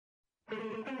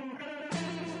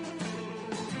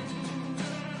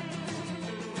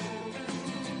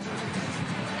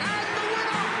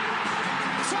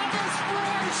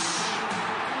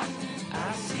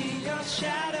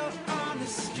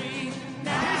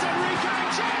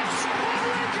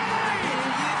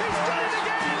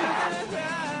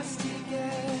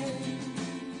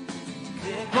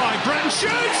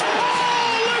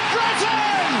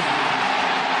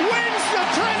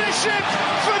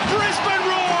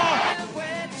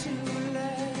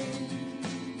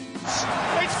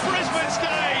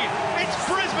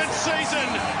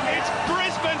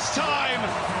moments' time.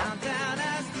 Countdown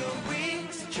as the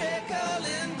weeks trickle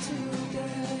into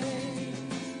days.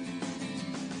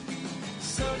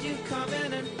 So you come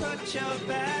in and put your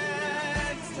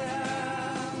bags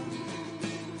down.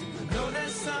 I know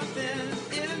there's something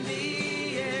in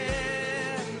the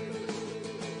air.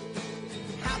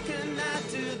 How can I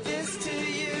do this to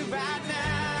you right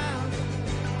now?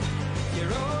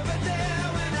 You're over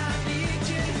there when I need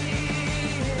you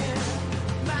here.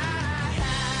 My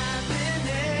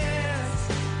happiness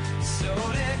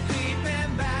slowly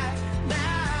creeping back.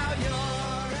 Now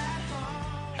you're at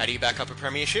home. How do you back up a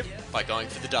premiership? By going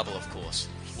for the double, of course.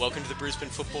 Welcome to the Brisbane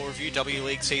Football Review W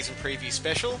League Season Preview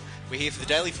Special. We're here for the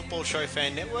Daily Football Show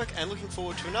Fan Network and looking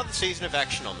forward to another season of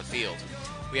action on the field.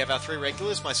 We have our three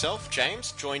regulars, myself,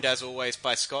 James, joined as always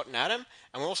by Scott and Adam,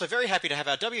 and we're also very happy to have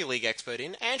our W League expert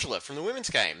in, Angela, from the women's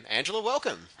game. Angela,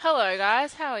 welcome. Hello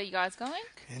guys, how are you guys going?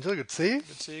 Angela, good to see you.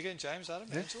 Good to see you again, James, Adam,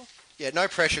 Angela. Yeah, no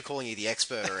pressure calling you the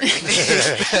expert or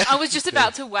anything. I was just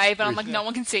about to wave, but I'm like, no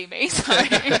one can see me, so...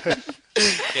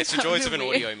 It's the joys of an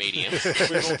audio medium.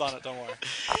 We've all done it, don't worry.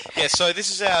 Yeah, so this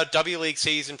is our W League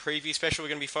season preview special. We're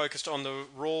going to be focused on the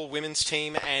Raw women's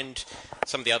team and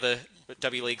some of the other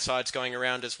W League sides going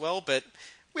around as well, but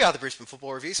we are the Brisbane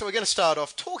Football Review, so we're going to start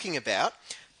off talking about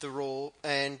the Raw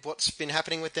and what's been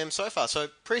happening with them so far. So,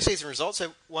 pre-season results, they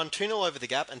won 2-0 over the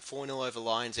Gap and 4-0 over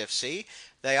Lions FC.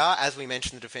 They are, as we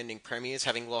mentioned, the defending premiers,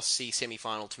 having lost the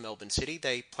semi-final to Melbourne City.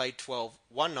 They played 12,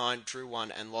 won 9, drew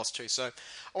 1 and lost 2. So,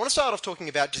 I want to start off talking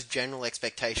about just general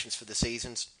expectations for the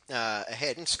seasons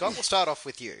ahead. And Scott, we'll start off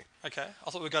with you. Okay, I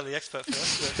thought we'd go to the expert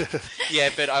first. But... Yeah,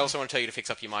 but I also want to tell you to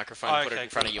fix up your microphone and put it in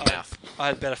front of your mouth. I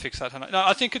had better fix that. No,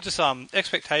 I think it just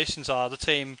expectations are the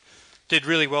team did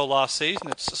really well last season.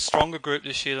 It's a stronger group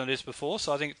this year than it is before,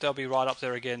 so I think they'll be right up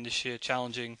there again this year,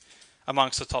 challenging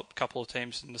amongst the top couple of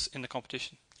teams in the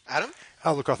competition. Adam?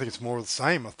 Look, I think it's more of the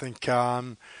same. I think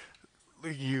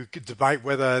you could debate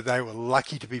whether they were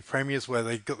lucky to be premiers, whether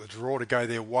they got the draw to go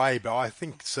their way, but I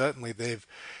think certainly they've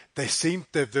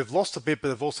lost a bit, but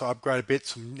they've also upgraded a bit.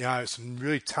 Some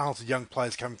really talented young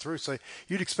players coming through, so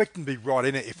you'd expect them to be right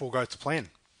in it if all goes to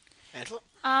plan. Angela?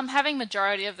 Having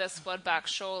majority of their squad back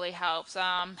surely helps.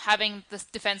 Having this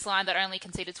defence line that only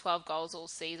conceded 12 goals all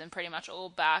season, pretty much all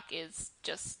back, is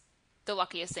just the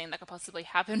luckiest thing that could possibly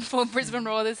happen for Brisbane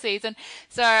Roar this season.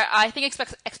 So I think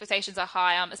expectations are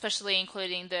high, especially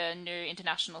including the new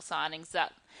international signings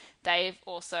that they've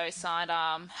also signed.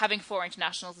 Having 4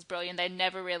 internationals is brilliant. They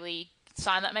never really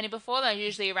signed that many before. They're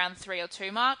usually around the 3 or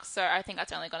 2 marks, so I think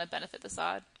that's only going to benefit the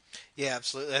side. Yeah,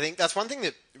 absolutely. I think that's one thing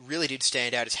that really did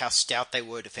stand out is how stout they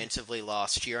were defensively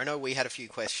last year. I know we had a few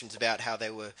questions about how they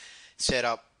were set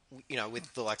up,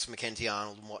 with the likes of Mackenzie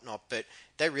Arnold and whatnot, but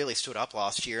they really stood up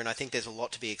last year, and I think there's a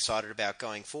lot to be excited about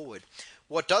going forward.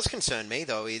 What does concern me,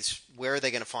 though, is where are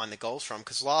they going to find the goals from?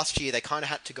 Because last year they kind of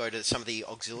had to go to some of the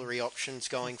auxiliary options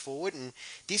going forward, and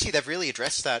this year they've really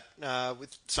addressed that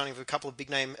with signing of a couple of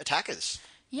big-name attackers.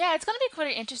 Yeah, it's going to be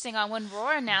quite interesting. When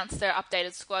Raw announced their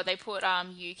updated squad, they put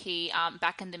Yuki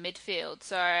back in the midfield.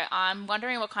 So I'm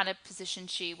wondering what kind of position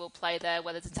she will play there,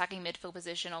 whether it's attacking midfield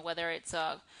position or whether it's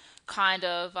a kind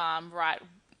of right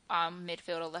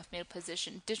midfield or left mid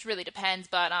position. Just really depends.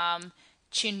 But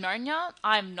Chinonya,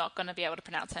 I'm not going to be able to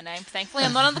pronounce her name. Thankfully,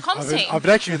 I'm not on the comms team. I've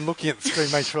actually been looking at the screen,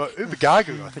 make sure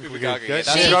Ubagagu, I think we're going to go.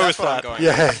 That's what I'm going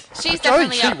with. She's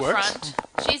definitely up front.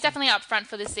 She's definitely up front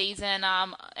for this season,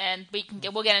 and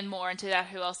we'll get in more into that,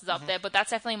 who else is up there. But that's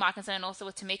definitely my concern. And also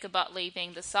with Tamika Butt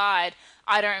leaving the side,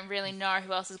 I don't really know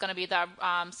who else is going to be that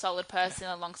solid person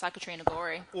alongside Katrina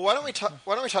Gorey. Well, why don't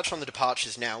we touch on the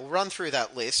departures now? We'll run through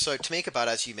that list. So Tamika Butt,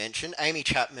 as you mentioned, Amy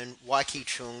Chapman, Waiki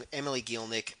Chung, Emily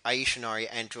Gielnik, Aisha Norrie,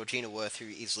 and Georgina Worth, who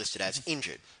is listed as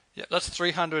injured. Yeah, that's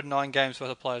 309 games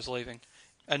worth of players leaving.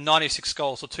 And 96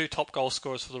 goals. The 2 top goal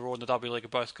scorers for the Raw and the W League are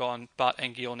both gone, Butt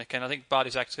and Gielnik. And I think Butt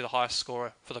is actually the highest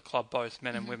scorer for the club, both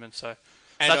men and women. So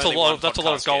that's a lot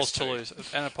of goals to lose.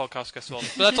 And a podcast guest as well.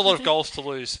 But that's a lot of goals to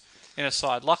lose in a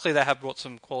side. Luckily, they have brought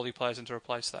some quality players in to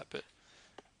replace that. But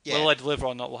whether they deliver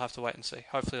or not, we'll have to wait and see.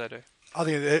 Hopefully they do.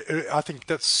 I think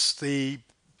that's the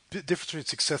difference between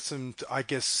success and, I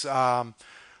guess,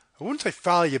 I wouldn't say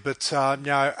failure, but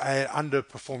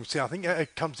underperformance. I think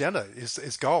it comes down to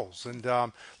is goals. And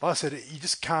like I said, you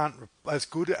just can't, as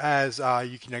good as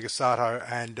Yuki Nagasato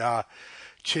and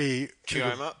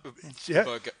Chioma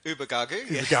Ubagagu.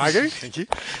 Ubagagu, thank you.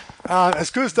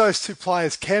 As good as those two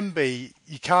players can be,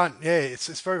 you can't. Yeah,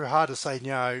 it's very hard to say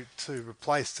to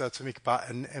replace Tamika Butt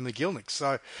and Emily Gielnik.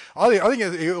 So I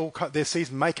think their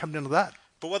season may come down to that.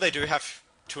 But what they do have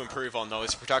to improve on, though,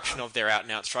 is the production of their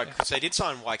out-and-out strike, because they did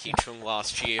sign Waiki Chung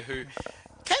last year, who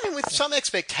came in with some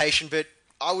expectation, but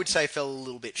I would say fell a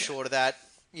little bit short of that.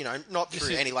 Not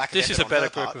through any lack of effort This is a on better her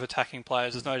group part. of attacking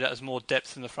players. There's no doubt there's more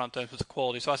depth in the front in terms of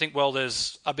quality. So I think,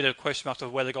 there's a bit of a question mark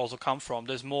of where the goals will come from.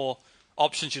 There's more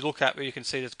options you look at where you can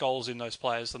see there's goals in those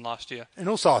players than last year. And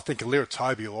also, I think Alira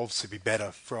Toby will obviously be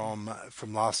better from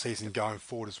last season going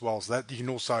forward as well. So that you can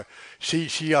also,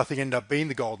 she I think ended up being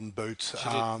the golden boot.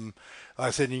 Like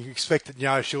I said, you can expect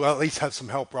that she'll at least have some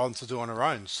help rather than to do on her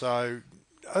own. So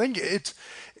I think it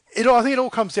all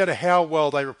comes down to how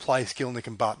well they replace Gilnick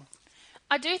and Button.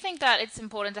 I do think that it's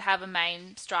important to have a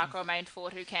main striker or main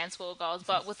forward who can score goals,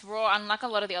 but with Raw, unlike a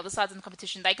lot of the other sides in the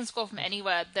competition, they can score from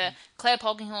anywhere. Claire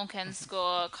Polkinghorne can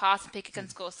score, Carson Pickett can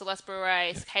score, Celeste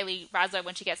Bure, Hayley Razzo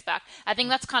when she gets back. I think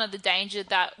that's kind of the danger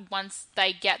that once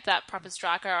they get that proper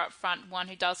striker up front, one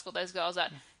who does score those goals,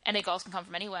 that any goals can come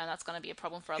from anywhere, and that's going to be a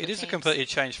problem for other teams. It is a completely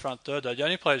changed front third, though. The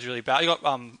only players really bad. You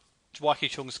got Waiki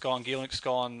Chung's gone, Gilnick's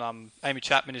gone, Amy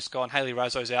Chapman is gone, Hayley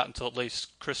Razzo's out until at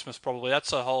least Christmas probably.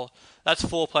 That's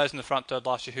 4 players in the front third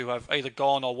last year who have either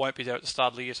gone or won't be there at the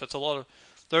start of the year. So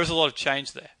there is a lot of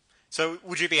change there. So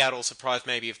would you be at all surprised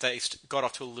maybe if they got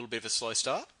off to a little bit of a slow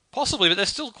start? Possibly, but there's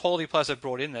still quality players they've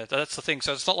brought in there. That's the thing.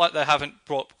 So it's not like they haven't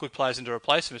brought good players in to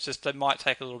replace them. It's just they might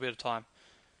take a little bit of time.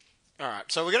 All right,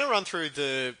 so we're going to run through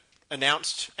the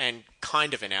announced and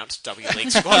kind of announced W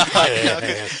League squad right now,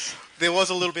 'cause there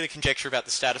was a little bit of conjecture about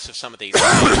the status of some of these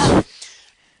games.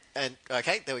 And,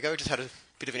 okay, there we go. We just had a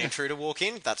bit of an intruder walk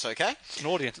in. That's okay. An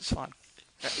audience, it's fine.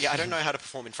 Yeah, I don't know how to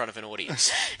perform in front of an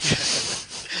audience.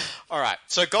 All right,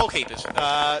 so goalkeepers.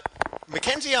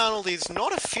 Mackenzie Arnold is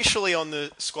not officially on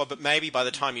the squad, but maybe by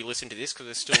the time you listen to this, because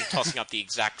they're still tossing up the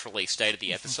exact release date of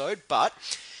the episode, but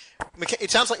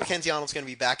it sounds like Mackenzie Arnold's going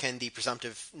to be back and the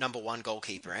presumptive number 1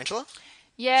 goalkeeper. Angela?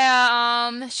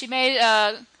 Yeah, she made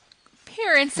an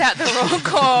appearance at the Royal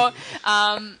Court,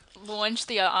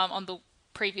 launched on the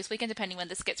previous weekend, depending when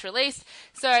this gets released.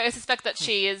 So I suspect that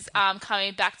she is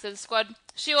coming back to the squad.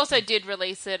 She also did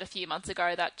release it a few months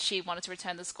ago that she wanted to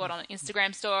return to the squad on an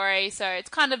Instagram story. So it's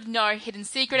kind of no hidden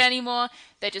secret anymore.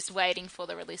 They're just waiting for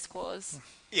the release clause.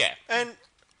 Yeah, and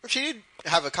she did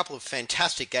have a couple of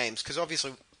fantastic games, because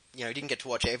obviously, didn't get to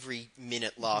watch every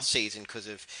minute last season because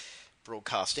of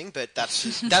broadcasting, but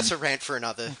that's a rant for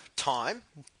another time.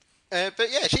 But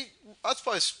yeah, she, I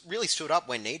suppose, really stood up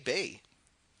when need be.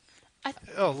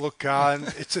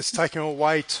 It's taken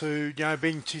away to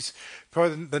she's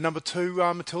probably the number 2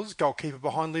 Matilda's goalkeeper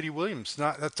behind Lydia Williams.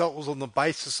 No, that was on the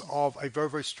basis of a very,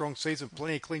 very strong season,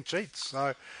 plenty of clean sheets.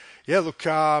 So yeah,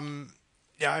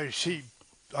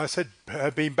 I said her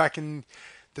being back in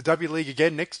the W League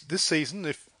again this season,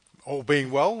 if all being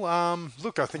well, I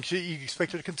think you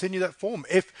expect her to continue that form,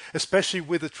 especially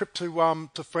with a trip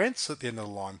to France at the end of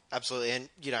the line. Absolutely, and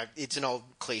it's an old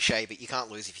cliche, but you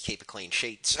can't lose if you keep a clean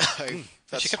sheet. So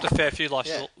She kept a fair few last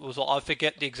year. I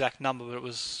forget the exact number, but it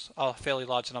was a fairly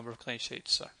large number of clean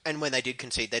sheets. So. And when they did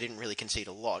concede, they didn't really concede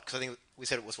a lot, because I think we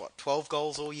said it was 12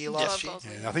 goals all year last year.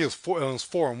 Yeah, I think it was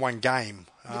 4 in one game.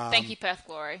 Thank you, Perth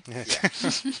Glory. Yeah.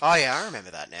 Oh yeah, I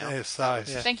remember that now. Yeah, so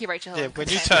Thank you, Rachel. Yeah, when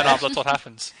you turn up, that's what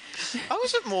happens. I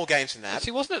was at more games than that.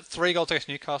 See, wasn't it 3 goals against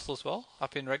Newcastle as well,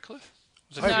 up in Redcliffe?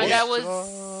 No, that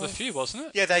was a few, wasn't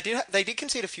it? Yeah, they did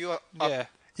concede a few. Yeah.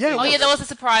 yeah. Oh yeah, there was a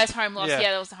surprise home loss. Yeah. Yeah,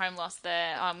 there was a home loss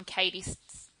there.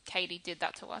 Katie did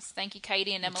that to us. Thank you,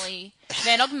 Katie and Emily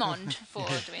Van Ogmond for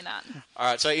doing that. All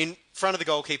right, so in front of the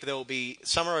goalkeeper there will be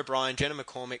Summer O'Brien, Jenna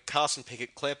McCormick, Carson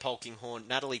Pickett, Claire Polkinghorne,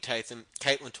 Natalie Tatham,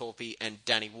 Caitlin Torpey, and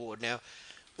Danny Ward. Now,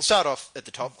 we'll start off at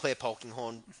the top. Claire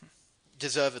Polkinghorne,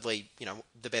 deservedly,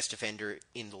 the best defender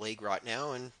in the league right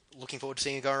now, and looking forward to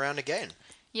seeing her go around again.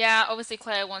 Yeah, obviously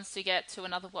Claire wants to get to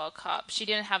another World Cup. She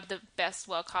didn't have the best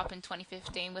World Cup in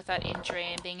 2015 with that injury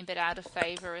and being a bit out of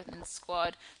favour in the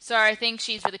squad. So I think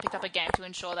she's really picked up a game to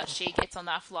ensure that she gets on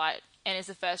that flight and is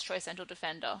the first choice central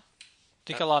defender. I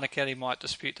think Alana Kelly might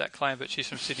dispute that claim, but she's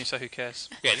from Sydney, so who cares?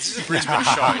 Yeah, this is a Brisbane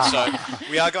show, so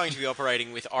we are going to be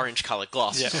operating with orange-coloured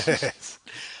glasses. Yeah.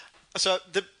 So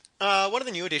one of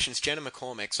the new additions, Jenna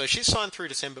McCormick, so she's signed through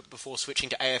December before switching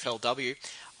to AFLW.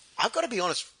 I've got to be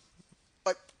honest,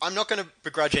 I'm not going to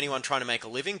begrudge anyone trying to make a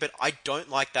living, but I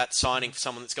don't like that signing for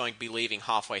someone that's going to be leaving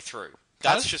halfway through.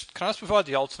 Can I just provide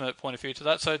the alternate point of view to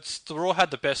that? So the Raw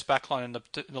had the best backline in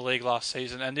the league last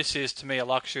season, and this is, to me, a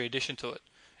luxury addition to it.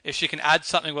 If she can add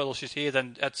something while she's here,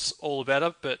 then that's all the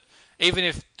better. But even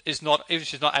if she's not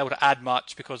able to add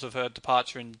much because of her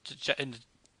departure in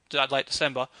late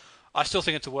December, I still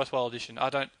think it's a worthwhile addition. I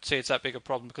don't see it's that big a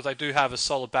problem because they do have a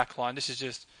solid backline. This is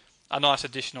just a nice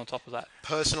addition on top of that.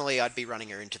 Personally, I'd be running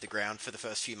her into the ground for the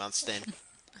first few months then.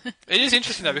 It is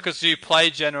interesting, though, because you play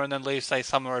Jenna and then leave, say,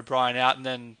 Summer O'Brien out, and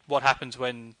then what happens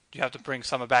when you have to bring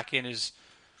Summer back in is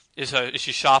Is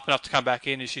she sharp enough to come back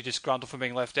in? Is she disgruntled from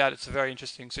being left out? It's a very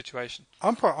interesting situation.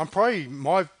 I'm probably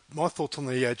my thoughts on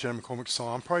the Jenna McCormick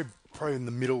side. I'm probably in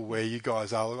the middle where you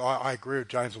guys are. I agree with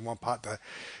James on one part that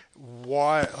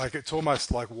why, like, it's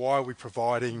almost like, why are we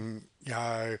providing, you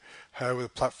know, her with a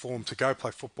platform to go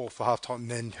play football for half time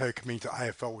and then her coming to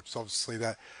AFL, which is obviously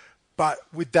that. But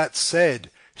with that said,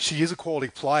 she is a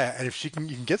quality player, and if you can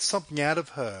get something out of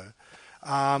her.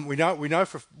 We know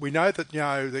that, you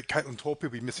know, that Caitlin Torpey will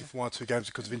be missing for 1 or 2 games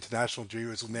because of international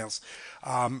duties announced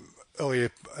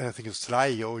earlier. I think it was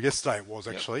today or yesterday. It was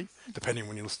actually, depending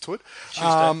when you listen to it.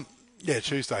 Tuesday.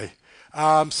 Tuesday.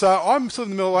 So I'm sort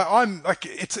of in the middle. I'm like,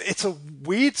 it's a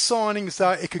weird signing.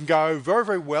 So it can go very,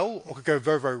 very well, or it could go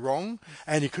very, very wrong,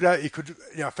 and it could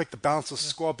affect the balance of the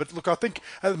squad. But look, I think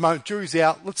at the moment, jury's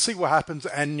out. Let's see what happens,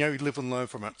 and you live and learn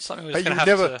from it. Something we're just going to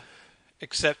have to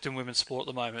accept in women's sport at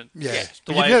the moment. Yeah.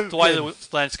 The way the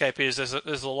landscape is,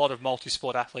 there's a lot of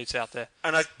multi-sport athletes out there.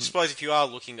 And I suppose if you are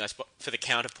looking for the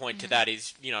counterpoint to that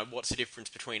is, you know, what's the difference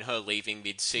between her leaving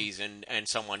mid-season and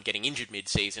someone getting injured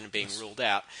mid-season and being ruled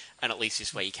out, and at least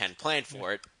this way you can plan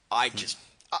for it.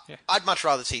 I'd much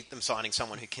rather see them signing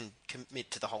someone who can commit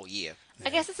to the whole year.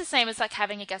 I guess it's the same as like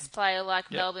having a guest player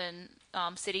like Melbourne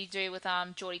City do with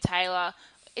Geordie Taylor.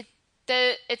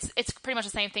 It's pretty much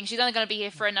the same thing. She's only going to be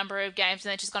here for a number of games,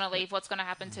 and then she's going to leave. What's going to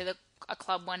happen to a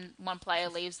club when one player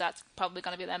leaves? That's probably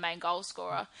going to be their main goal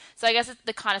scorer. So I guess it's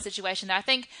the kind of situation that I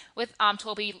think with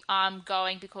Torpey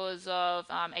going because of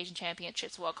Asian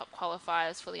Championships, World Cup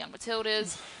qualifiers for the Young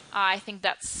Matildas. I think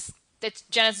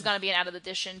Jenna's going to be an added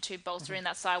addition to bolstering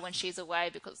that side when she's away,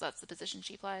 because that's the position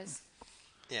she plays.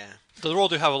 Yeah. The Royal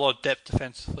do have a lot of depth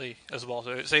defensively as well.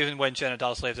 So even when Jenna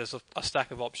does leave, there's a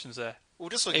stack of options there. Well,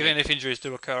 even if injuries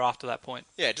do occur after that point.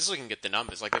 Yeah, just looking at the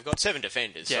numbers, like they've got 7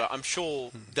 defenders, so I'm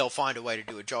sure they'll find a way to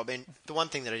do a job. And the one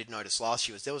thing that I did notice last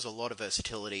year was there was a lot of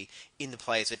versatility in the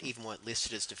players that even weren't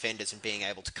listed as defenders and being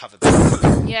able to cover back.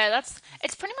 Yeah,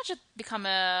 it's pretty much become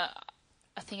a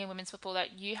thing in women's football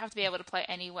that you have to be able to play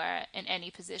anywhere in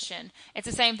any position. It's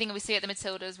the same thing we see at the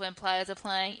Matildas when players are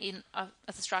playing in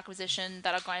as a striker position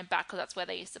that are going back because that's where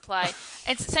they used to play.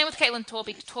 It's the same with Caitlin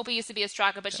Torpey. Torpey used to be a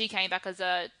striker, but she came back as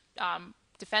a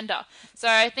defender. So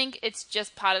I think it's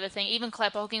just part of the thing. Even Claire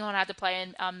Polkinghorne had to play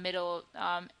in midfield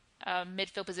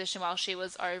position while she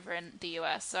was over in the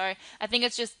US. So I think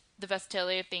it's just the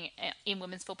versatility of being in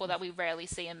women's football that we rarely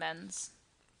see in men's.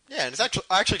 Yeah, and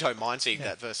I actually don't mind seeing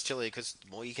that versatility because the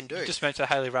more you can do. You just mentioned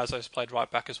Hayley Razzo's played right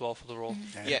back as well for the Royal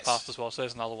in the past as well, so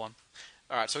there's another one.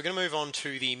 Alright, so we're going to move on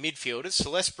to the midfielders.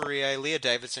 Celeste Barrier, Leah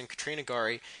Davidson, Katrina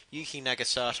Gorry, Yuki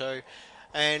Nagasato.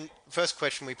 And first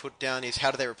question we put down is,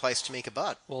 how do they replace Tamika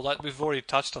Butt? Well, we've already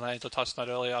touched on that. I touched on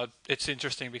that earlier. It's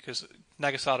interesting because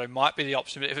Nagasato might be the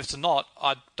option, but if it's not,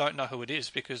 I don't know who it is,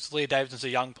 because Leah Davidson's a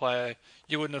young player.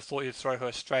 You wouldn't have thought you'd throw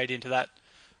her straight into that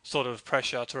sort of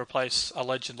pressure to replace a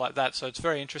legend like that. So it's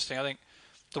very interesting. I think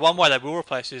the one way they will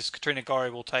replace is Katrina Gorry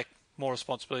will take more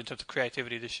responsibility in terms of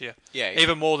creativity this year. Yeah.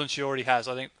 Even more than she already has.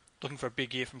 I think looking for a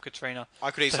big year from Katrina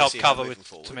to easily help see her cover moving with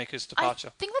forward. Tamika's departure.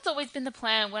 I think that's always been the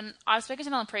plan. When I've spoken to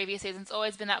Mel in previous seasons, it's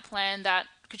always been that plan that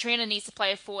Katrina needs to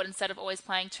play forward instead of always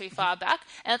playing too far back.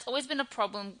 And it's always been a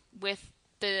problem with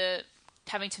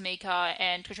having Tamika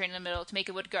and Katrina in the middle.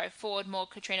 Tamika would go forward more,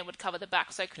 Katrina would cover the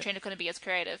back, so Katrina couldn't be as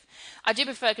creative. I do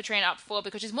prefer Katrina up forward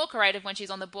because she's more creative when she's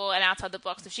on the ball and outside the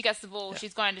box. If she gets the ball,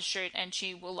 she's going to shoot and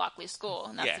she will likely score,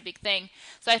 and that's a big thing.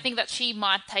 So I think that she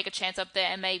might take a chance up there,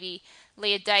 and maybe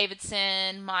Leah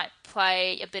Davidson might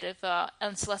play a bit of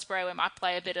and Celeste Barrow might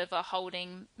play a bit of a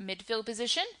holding midfield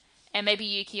position. And maybe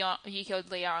Yuki or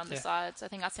Leah on the sides. I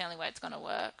think that's the only way it's going to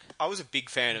work. I was a big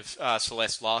fan of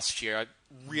Celeste last year. I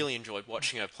really enjoyed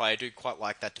watching her play. I do quite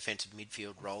like that defensive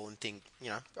midfield role and think,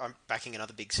 I'm backing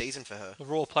another big season for her. The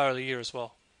Raw Player of the Year as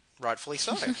well. Rightfully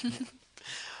so.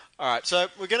 All right, so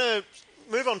we're going to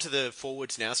move on to the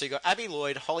forwards now. So you've got Abby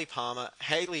Lloyd, Holly Palmer,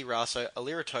 Hayley Raso,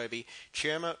 Alira Toby,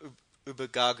 Chioma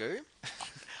Ubagagu.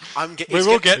 We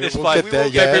will get this play. We will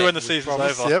get when the season's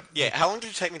over. Yep. Yeah, how long did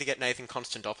it take me to get Nathan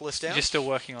Constantopoulos down? You're still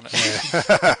working on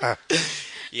it.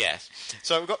 Yes.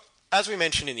 So we've got, as we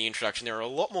mentioned in the introduction, there are a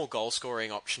lot more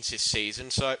goal-scoring options this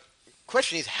season. So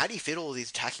question is, how do you fit all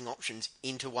these attacking options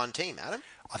into one team, Adam?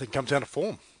 I think it comes down to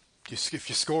form. If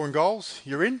you're scoring goals,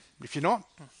 you're in. If you're not,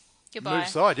 Goodbye. move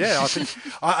side. Yeah,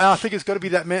 I think it's got to be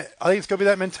that. I think it's got to be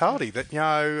that mentality that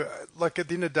like at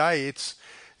the end of the day, it's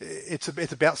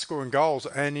about scoring goals,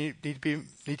 and you need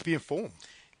to be informed.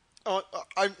 Oh,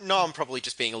 I know I'm probably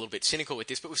just being a little bit cynical with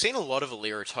this, but we've seen a lot of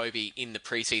Alira Toby in the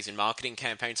pre-season marketing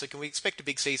campaign, so can we expect a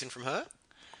big season from her?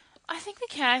 I think we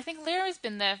can. I think Lyra's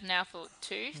been there now for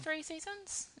 2-3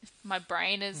 seasons. If my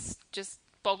brain is just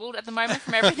boggled at the moment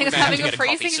from everything that's May have to having a get a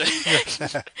coffee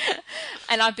freezing.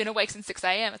 And I've been awake since 6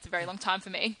 a.m. It's a very long time for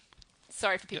me.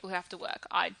 Sorry for people who have to work.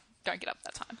 I don't get up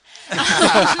at that time.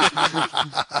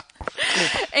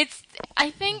 I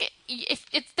think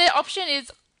if the option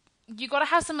is you got to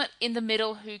have someone in the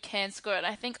middle who can score it.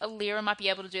 I think Alira might be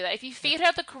able to do that. If you feed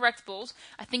her the correct balls,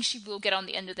 I think she will get on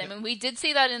the end of them. And we did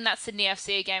see that in that Sydney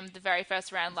FC game, the very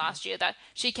first round last year, that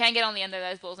she can get on the end of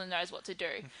those balls and knows what to do.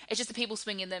 It's just the people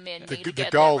swinging them in.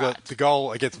 The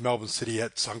goal against Melbourne City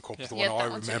at Suncorp, the one I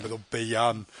remember, the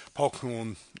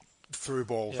Polkinghorne through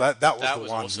ball. Yeah. That was the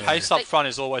one. Awesome. Pace up front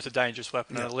is always a dangerous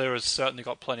weapon, and Alira's certainly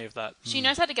got plenty of that. She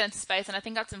knows how to get into space, and I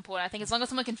think that's important. I think as long as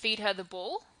someone can feed her the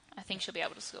ball, I think she'll be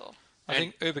able to score. I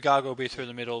think Ubagaga will be through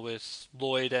the middle with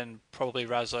Lloyd and probably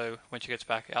Razzo when she gets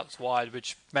back out wide,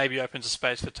 which maybe opens a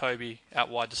space for Toby out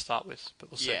wide to start with.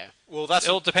 But we'll see. Yeah, well, It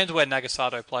all depends where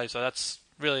Nagasato plays, though. That's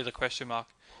really the question mark.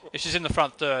 If she's in the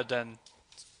front third, then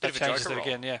that changes it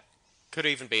again. Yeah, could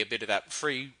even be a bit of that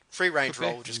free range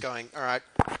role, just going, all right,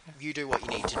 you do what you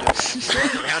need to do, and we'll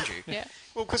work around you. Yeah.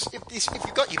 Well, because if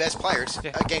you've got your best players,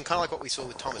 again, kind of like what we saw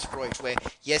with Thomas Broich, where,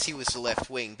 yes, he was the left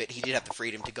wing, but he did have the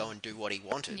freedom to go and do what he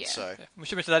wanted. Yeah. So, we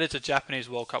should mention that it's a Japanese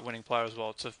World Cup winning player as well.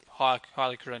 It's a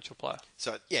highly credentialed player.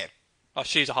 So yeah. Oh,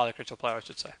 she's a highly credentialed player, I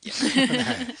should say.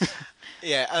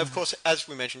 Yeah, of course, as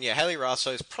we mentioned, Hayley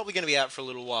Raso is probably going to be out for a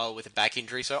little while with a back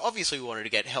injury, so obviously we want her to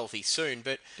get healthy soon,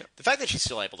 but the fact that she's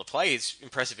still able to play is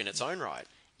impressive in its own right.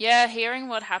 Yeah, hearing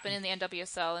what happened in the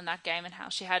NWSL in that game and how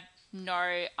she had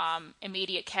no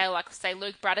immediate care, like say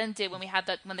Luke Braddon did when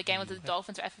the game was the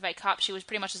Dolphins for FFA Cup. She was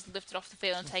pretty much just lifted off the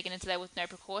field and taken into there with no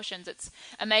precautions. It's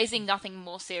amazing nothing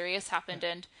more serious happened,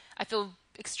 and I feel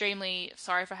extremely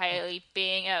sorry for Hayley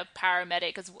being a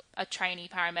paramedic, as a trainee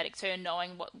paramedic too, and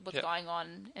knowing what was going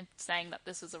on and saying that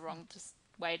this was the wrong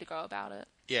way to go about it.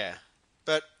 Yeah,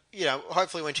 but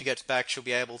hopefully when she gets back, she'll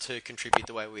be able to contribute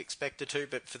the way we expect her to.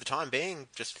 But for the time being,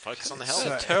 just focus on the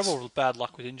health. Terrible bad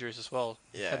luck with injuries as well.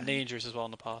 Yeah, had knee injuries as well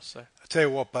in the past. So I tell you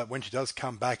what, but when she does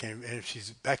come back and if she's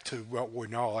back to what we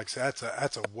know, like so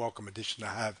that's a welcome addition to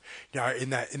have. In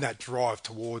that drive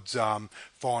towards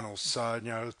finals. So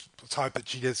let's hope that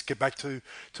she does get back to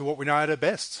what we know at her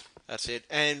best. That's it.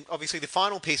 And obviously the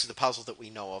final piece of the puzzle that we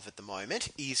know of at the moment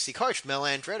is the coach, Mel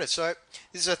Andretta. So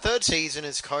this is her third season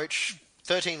as coach.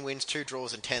 13 wins, 2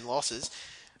 draws, and 10 losses.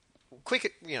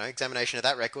 Quick, examination of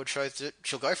that record shows that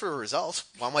she'll go for a result,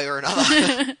 one way or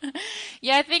another.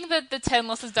 Yeah, I think that the 10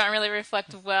 losses don't really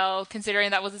reflect well,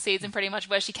 considering that was a season pretty much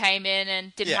where she came in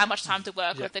and didn't have much time to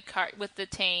work with the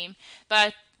team.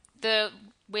 But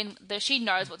she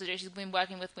knows what to do. She's been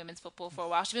working with women's football for a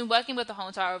while. She's been working with the whole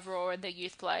entire Aurora and the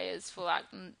youth players for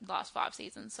the last 5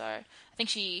 seasons. So I think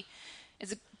she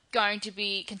is going to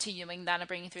be continuing that and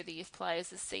bringing through the youth players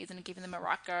this season and giving them a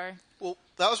right go. Well,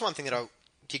 that was one thing that I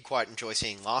did quite enjoy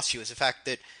seeing last year, was the fact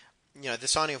that the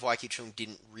signing of Waiki Chung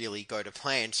didn't really go to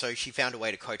plan, so she found a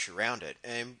way to coach around it,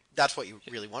 and that's what you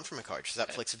really want from a coach, is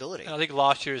that flexibility. And I think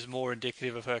last year is more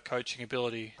indicative of her coaching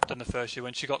ability than the first year.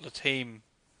 When she got the team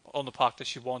on the park that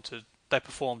she wanted, they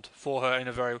performed for her in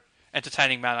a very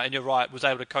entertaining manner, and you're right, was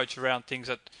able to coach around things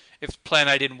that if plan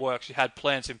A didn't work, she had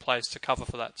plans in place to cover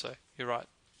for that, so you're right.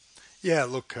 Yeah,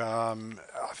 look, I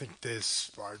think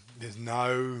there's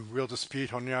no real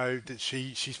dispute on that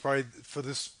she's probably for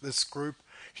this group,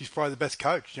 she's probably the best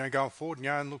coach going forward.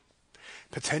 And look,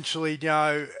 potentially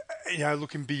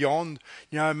looking beyond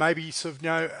maybe sort of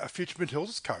a future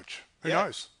Matilda's coach. Who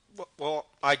knows? Well,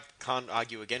 I can't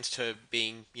argue against her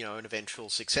being an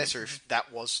eventual successor if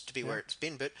that was to be where it's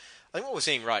been. But I think what we're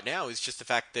seeing right now is just the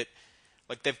fact that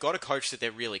they've got a coach that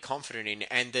they're really confident in,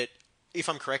 and that, if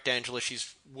I'm correct, Angela,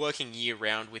 she's working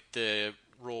year-round with the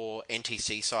Raw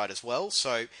NTC side as well,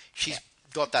 so she's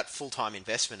got that full-time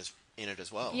investment in it as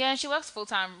well. Yeah, and she works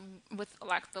full-time with the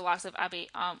likes of Abby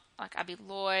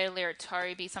Lloyd, Lyra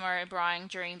Toby, Summer O'Brien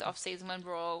during the off-season when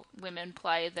Raw women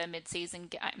play their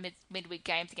midweek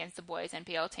games against the boys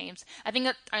NPL teams. I think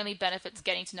that only benefits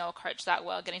getting to know a coach that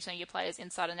well, getting to know your players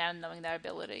inside and out and knowing their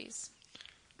abilities.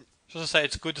 Just to say,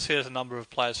 it's good to see there's a number of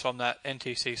players from that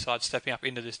NTC side stepping up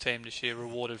into this team this year,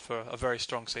 rewarded for a very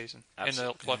strong season in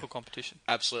the local competition.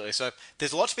 Absolutely. So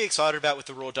there's a lot to be excited about with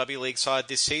the Raw W League side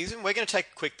this season. We're going to take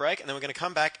a quick break, and then we're going to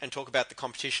come back and talk about the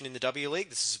competition in the W League.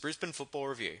 This is Brisbane Football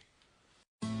Review.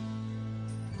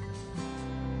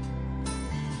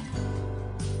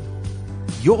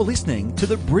 You're listening to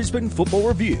the Brisbane Football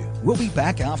Review. We'll be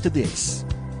back after this.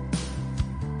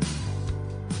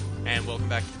 And welcome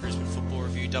back to the Brisbane Football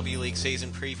Review W League Season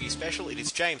Preview Special. It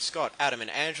is James, Scott, Adam and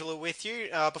Angela with you.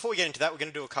 Before we get into that, we're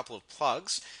going to do a couple of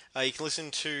plugs. You can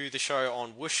listen to the show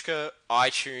on Whooshka,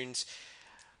 iTunes,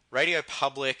 Radio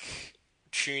Public,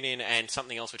 tune in, and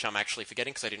something else which I'm actually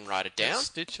forgetting because I didn't write it down.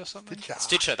 Stitch or something.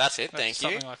 Stitcher, that's it. Thank you.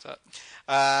 Something like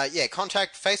that. Yeah,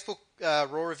 contact Facebook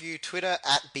Raw Review, Twitter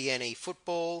at BNE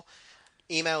Football.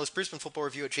 Email is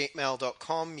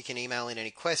brisbanefootballreview@gmail.com. You can email in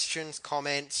any questions,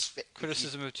 comments.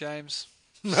 Criticism of James.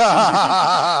 No,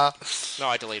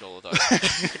 I delete all of those.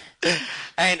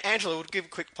 And Angela, we'll give a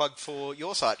quick plug for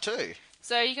your site too.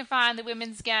 So you can find the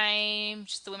women's game,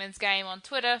 just the women's game on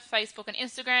Twitter, Facebook and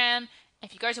Instagram.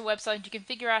 If you go to the website, you can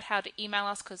figure out how to email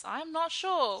us because I'm not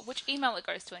sure which email it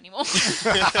goes to anymore.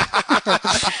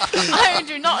 I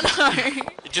do not know.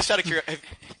 Just out of curiosity,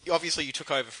 obviously you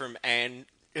took over from Anne.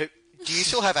 Do you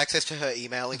still have access to her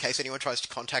email in case anyone tries to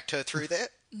contact her through there?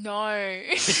 No.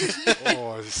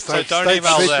 Oh, So don't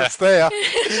email there. there.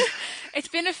 It's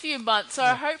been a few months, so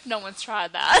I hope no one's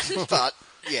tried that. But,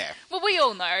 yeah. Well, we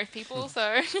all know people,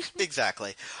 so...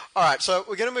 Exactly. All right, so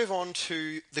we're going to move on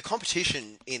to the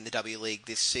competition in the W League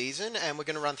this season, and we're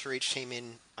going to run through each team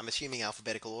in, I'm assuming,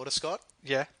 alphabetical order, Scott?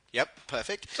 Yeah. Yep,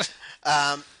 perfect. So,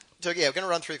 yeah, we're going to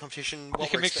run through the competition. You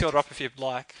can mix it up if you'd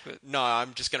like. But... No,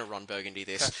 I'm just going to Ron Burgundy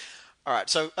this. Okay. All right,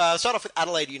 so start off with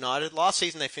Adelaide United. Last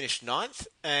season they finished 9th,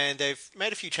 and they've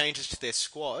made a few changes to their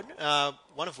squad,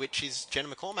 one of which is Jenna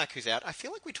McCormack, who's out. I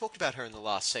feel like we talked about her in the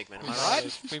last segment, am I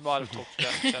right? We might have talked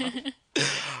about Jenna.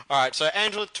 All right, so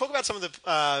Angela, talk about some of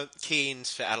the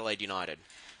key-ins for Adelaide United.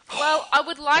 Well, I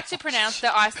would like to pronounce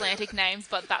their Icelandic names,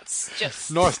 but that's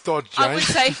just... Nice dodge, James. I would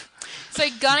say... So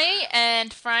Gunny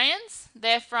and Franz,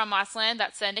 they're from Iceland.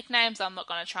 That's their nicknames. I'm not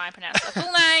going to try and pronounce their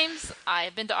full names.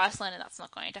 I've been to Iceland and that's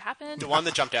not going to happen. The one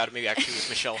that jumped out at me actually was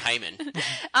Michelle Heyman.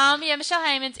 Yeah, Michelle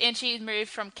Heyman's in. She's moved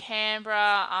from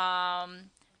Canberra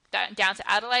down to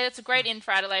Adelaide. It's a great in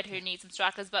for Adelaide who needs some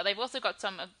strikers, but they've also got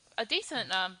a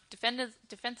decent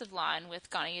defensive line with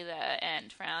Gunny there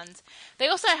and Franz. They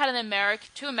also had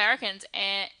two Americans,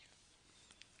 and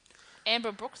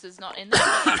Amber Brooks is not in there.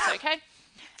 That's okay.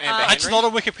 It's not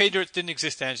on Wikipedia. It didn't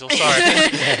exist, Angela. Sorry.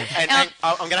 and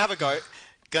I'm going to have a go.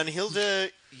 Gunhilda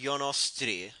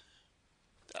Jonostri.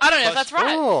 I don't know if that's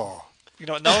right. Oh. You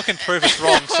know what? No one can prove it's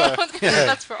wrong, so...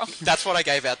 That's wrong. That's what I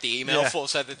gave out the email Yeah. for,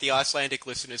 so that the Icelandic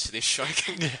listeners to this show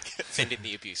can send in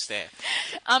the abuse there.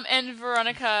 And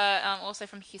Veronica, also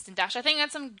from Houston Dash. I think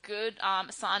that's some good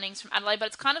signings from Adelaide, but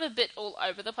it's kind of a bit all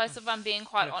over the place, if I'm being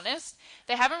quite honest.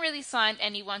 They haven't really signed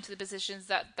anyone to the positions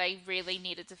that they really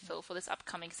needed to fill for this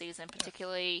upcoming season,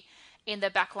 particularly in their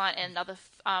backline and another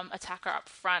attacker up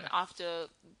front after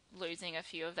losing a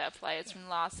few of their players from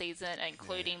last season,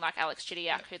 including like Alex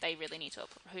Chidiac, who they really needed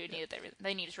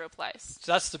to replace. So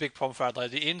that's the big problem for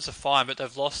Adelaide. The ins are fine, but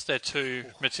they've lost their two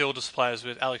Matildas players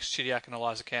with Alex Chidiac and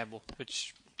Eliza Campbell,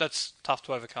 which that's tough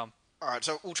to overcome. All right,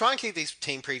 so we'll try and keep these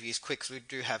team previews quick, because we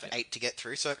do have 8 to get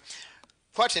through. So,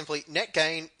 quite simply, net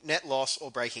gain, net loss,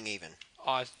 or breaking even?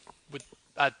 I would,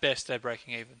 at best, they're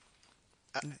breaking even.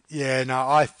 Yeah, no,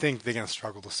 I think they're going to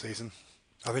struggle this season.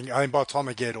 I think by the time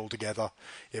they get it all together,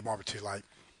 it might be too late.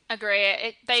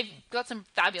 Agree. They've got some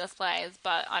fabulous players,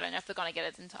 but I don't know if they're going to get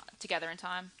it together in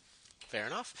time. Fair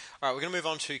enough. All right, we're going to move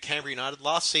on to Canberra United.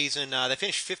 Last season, they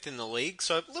finished 5th in the league,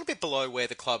 so a little bit below where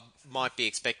the club might be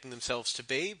expecting themselves to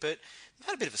be, but they've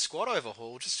had a bit of a squad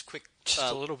overhaul. Just a quick... Just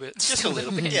a little bit. Just a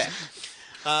little bit,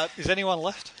 yeah. Is anyone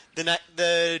left? The name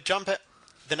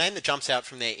that jumps out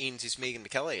from their ins is Megan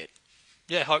McElliott.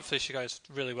 Yeah, hopefully she goes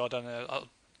really well down there.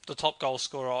 The top goal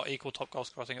scorer, or equal top goal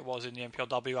scorer, I think it was, in the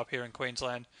NPLW up here in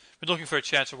Queensland. Been looking for a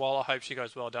chance for a while. I hope she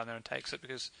goes well down there and takes it,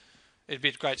 because it'd be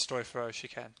a great story for her if she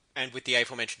can. And with the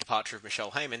aforementioned departure of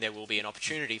Michelle Heyman, there will be an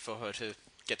opportunity for her to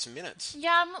get some minutes.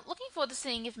 Yeah, I'm looking forward to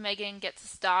seeing if Megan gets a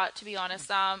start, to be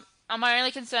honest. My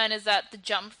only concern is that the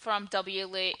jump from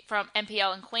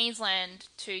NPL in Queensland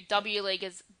to W League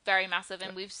is very massive,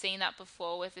 and we've seen that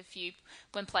before with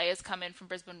when players come in from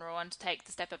Brisbane Roar and take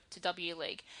the step up to W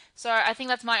League. So I think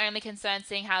that's my only concern,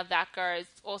 seeing how that goes.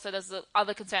 Also, there's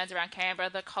other concerns around Canberra,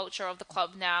 the culture of the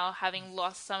club now, having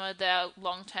lost some of their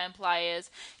long-term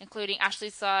players, including Ashley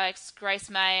Sykes, Grace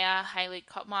Mayer, Hayley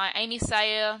Cotmire, Amy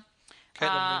Sayer,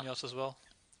 Caitlin Munoz as well.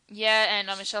 Yeah, and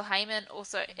Michelle Heyman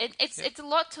also. It's a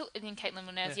lot to... In Caitlin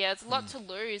Munoz, it's a lot to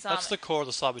lose. That's the core of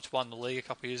the side which won the league a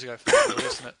couple of years ago,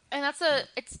 isn't it? And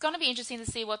it's going to be interesting to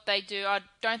see what they do. I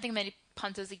don't think many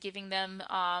punters are giving them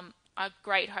a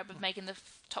great hope of making the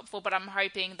top 4, but I'm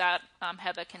hoping that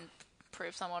Heather can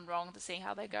prove someone wrong to see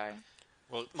how they go.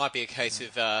 Well, it might be a case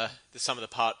of the sum of the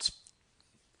parts,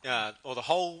 or the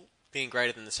whole being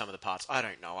greater than the sum of the parts. I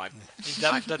don't know.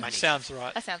 That sounds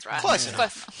right. That sounds right. Close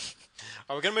enough.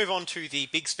 All right, we're going to move on to the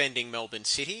big spending Melbourne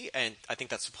City, and I think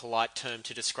that's a polite term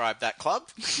to describe that club.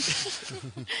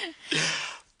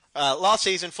 Last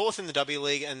season, 4th in the W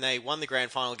League, and they won the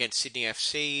grand final against Sydney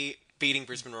FC. beating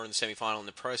Brisbane Roar in the semi-final in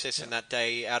the process, and that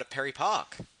day out at Perry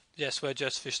Park. Yes, where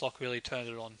Jess Fishlock really turned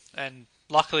it on. And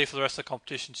luckily for the rest of the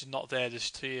competition, she's not there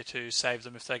this year to save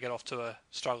them if they get off to a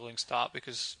struggling start,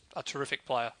 because a terrific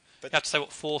player. But You have to say,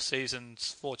 4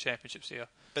 seasons, 4 championships here.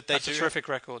 But they That's do a terrific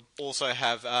record. also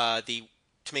have the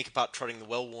Tamika Butt trotting the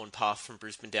well-worn path from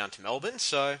Brisbane down to Melbourne,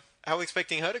 so how are we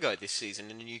expecting her to go this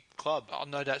season in a new club? Oh,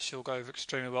 no doubt she'll go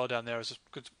extremely well down there as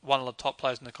one of the top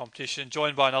players in the competition,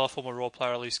 joined by another former Raw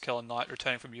player, Elise Kellen-Knight,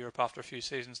 returning from Europe after a few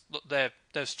seasons. Look, they've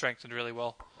strengthened really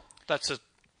well. That's a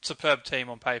superb team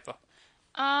on paper.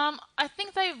 I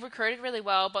think they've recruited really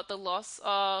well, but the loss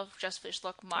of Jess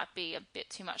Fishlock might be a bit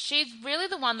too much. She's really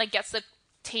the one that gets the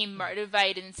team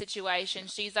motivated in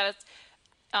situations. She's that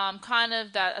kind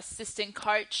of that assistant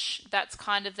coach that's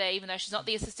kind of there, even though she's not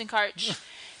the assistant coach.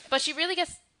 But she really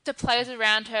gets the players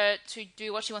around her to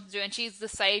do what she wants to do, and she's the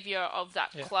saviour of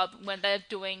that club when they're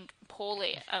doing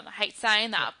poorly. I hate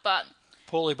saying that, but...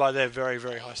 Poorly by their very,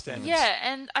 very high standards. Yeah,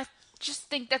 and I just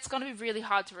think that's going to be really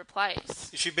hard to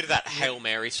replace. She's a bit of that Hail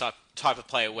Mary type of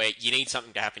player where you need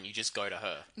something to happen, you just go to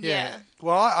her. Yeah.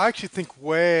 Well, I actually think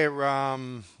where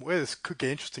this could get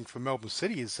interesting for Melbourne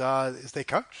City is their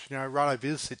coach, Rado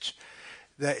Vizic.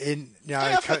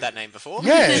 I've heard that name before.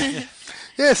 Yeah,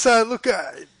 yeah. So look,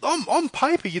 on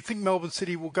paper, you'd think Melbourne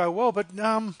City will go well, but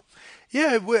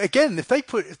again, if they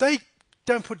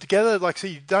don't put together, like, so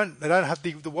they don't have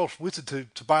the Welsh wizard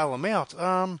to bail them out.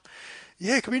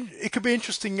 It could be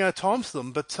interesting times for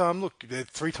them. But look, they're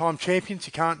 3-time champions.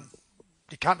 You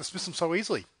can't dismiss them so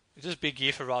easily. It's just a big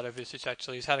year for Rado Vizic,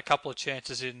 actually. He's had a couple of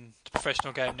chances in the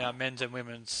professional game now, men's and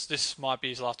women's. This might be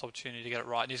his last opportunity to get it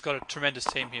right. And he's got a tremendous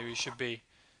team here. He should be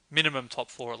minimum top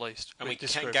 4 at least. And we with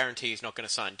this can't group. guarantee he's not going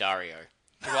to sign Dario.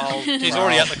 Well, he's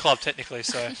already at the club, technically,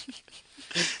 so...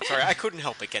 Sorry, I couldn't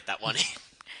help but get that one in.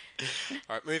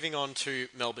 All right, moving on to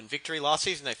Melbourne Victory. Last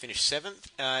season they finished 7th.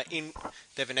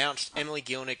 They've announced Emily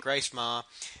Gilnick, Grace Marr,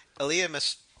 Aaliyah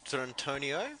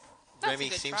Mastrantonio, That's Remy a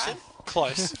good Simpson.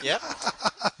 Close. Yep.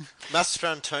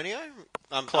 Mastrantonio.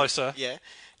 Closer. Yeah.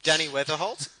 Danny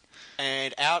Weatherholt.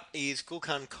 And out is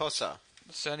Gulkan Kosa.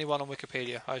 It's the only one on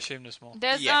Wikipedia. I assume there's more.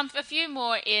 There's Yeah. a few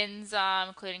more ins,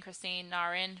 including Christine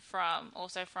Narin from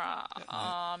Orlando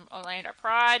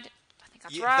Pride. I think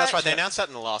that's right. That's right. They announced that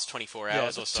in the last 24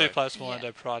 hours or so. 2 players from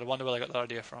Orlando Pride. I wonder where they got that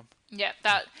idea from. Yeah,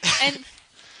 that and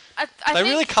I They think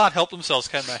really can't help themselves,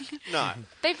 can they? No.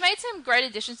 they've made some great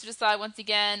additions to the side once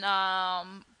again,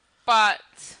 but.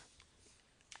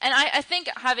 And I think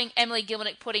having Emily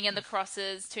Gilnick putting in the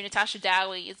crosses to Natasha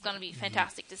Dowie is going to be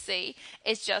fantastic to see.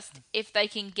 It's just if they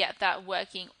can get that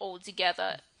working all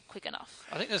together quick enough.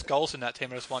 I think there's goals in that team.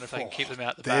 I just wonder if they can keep them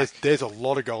out the back. There's a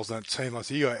lot of goals in that team. Like,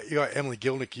 so you got Emily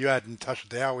Gilnick, you had Natasha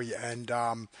Dowie and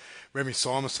Remy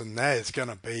Simonson. There's going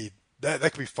to be that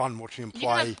could be fun watching them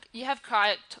play. You have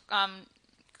Kyra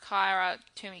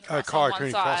Toomey Cross Kyra on one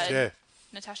Toomey side. Cross, yeah.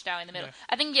 Natasha Dowie in the middle. Yeah.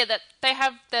 I think, that they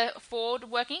have the forward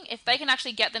working. If they can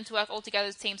actually get them to work all together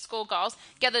as team, score goals,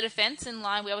 get the defence in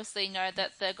line. We obviously know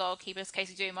that the goalkeeper is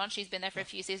Casey Dumont. She's been there for a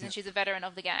few seasons. She's a veteran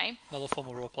of the game. Another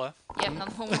former Raw player. Yep,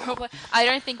 another former role player. I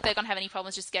don't think they're going to have any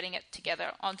problems just getting it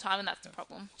together on time, and that's the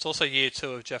problem. It's also year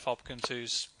 2 of Jeff Hopkins,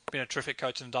 who's been a terrific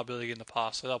coach in the W League in the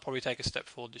past, so they'll probably take a step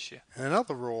forward this year. And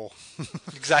another Raw.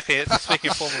 Exactly.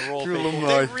 Speaking of former Raw True people.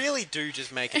 alumni. They really do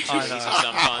just make it too I easy know.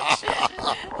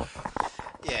 sometimes.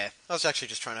 Yeah, I was actually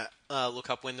just trying to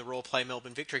look up when the Raw play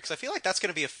Melbourne Victory, because I feel like that's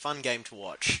going to be a fun game to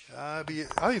watch. I think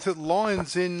it's at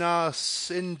Lions in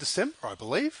December, I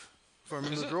believe. If I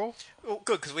remember the draw. Well,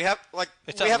 good, because we haven't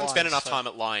It's spent Lions, enough so- time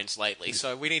at Lions lately,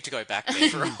 so we need to go back there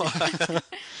for a while.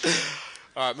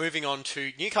 All right, moving on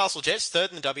to Newcastle Jets, 3rd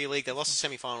in the W League. They lost the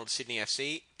semi-final to Sydney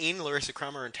FC in Larissa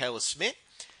Crummer and Taylor Smith.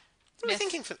 What are we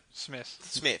Smith. thinking for Smith.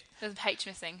 Smith? There's a H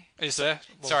missing. Is there?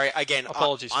 Well, Sorry, again,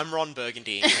 apologies. I'm Ron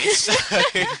Burgundy in this. So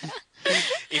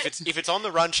if it's on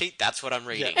the run sheet, that's what I'm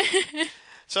reading.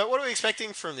 So what are we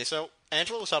expecting from this? So,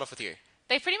 Angela, we'll start off with you.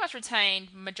 They pretty much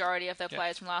retained majority of their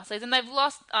players from last season. They've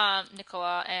lost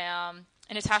Nicola and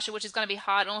Natasha, which is going to be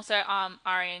hard, and also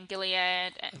Ariane Gilead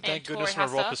and Thank Tori goodness from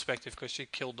a Raw Hasser. perspective, because she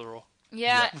killed the Raw.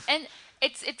 Yeah, and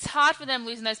it's hard for them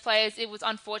losing those players. It was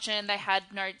unfortunate, and they had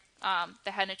no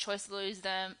choice to lose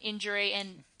them. Injury,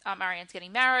 and Ariane's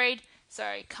getting married, so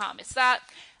can't miss that.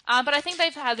 But I think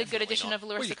they've had a good addition of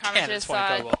Larissa you Crummer can, to the it's fine,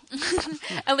 side. go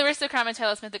well. And Larissa Crummer and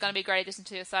Taylor Smith are going to be a great addition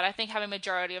to the side. I think having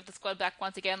majority of the squad back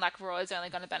once again, like Raw, is only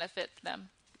going to benefit them.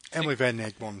 Emily Van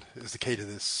Egmond is the key to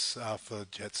this for the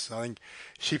Jets. I think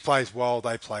she plays well,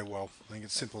 they play well. I think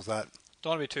it's simple as that.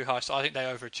 Don't want to be too harsh. I think they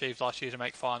overachieved last year to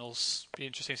make finals. Be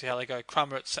interesting to see how they go.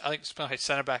 Crummer, I think, it's going to hit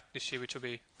centre back this year, which will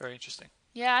be very interesting.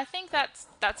 Yeah, I think that's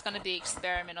going to be the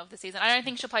experiment of the season. I don't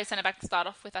think she'll play centre back to start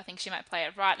off with. I think she might play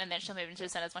it right, and then she'll move into the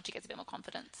centres once she gets a bit more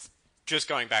confidence. Just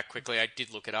going back quickly, I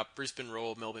did look it up. Brisbane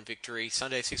Roar, Melbourne Victory,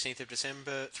 Sunday 16th of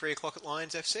December, 3 o'clock at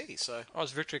Lions FC. So I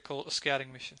was Victory called a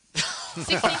scouting mission.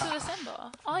 16th of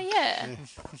December. Oh, yeah.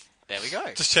 there we go.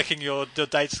 Just checking your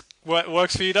dates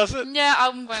works for you, does it? Yeah,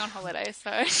 I'm going on holiday,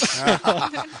 so...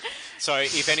 So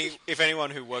if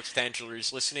anyone who works with Angela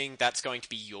is listening, that's going to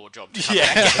be your job to come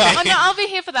Yeah. back. Oh, no, I'll be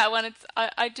here for that one.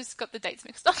 I just got the dates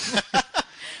mixed up.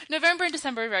 November and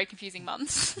December are very confusing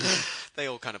months. They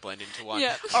all kind of blend into one.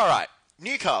 Yeah. All right,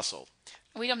 Newcastle.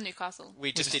 We done Newcastle.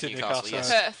 We just just did did Newcastle,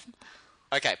 Newcastle. yes. Perth.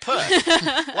 Okay,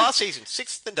 Perth. Last season,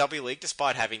 6th in W League,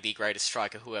 despite having the greatest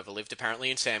striker who ever lived,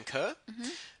 apparently, in Sam Kerr.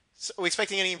 So are we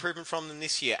expecting any improvement from them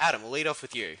this year? Adam, we'll lead off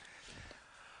with you.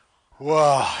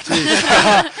 Wow.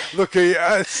 Look,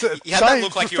 it's You had that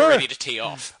look like you were ready to tee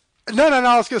off. No.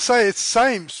 I was going to say it's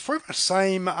same. It's pretty much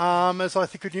same as I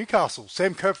think with Newcastle.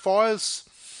 Sam Kerr fires,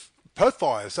 Perth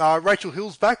fires. Rachel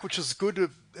Hill's back, which is good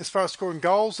as far as scoring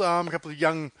goals. A couple of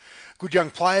good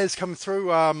young players coming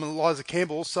through. Eliza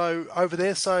Campbell also over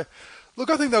there. So,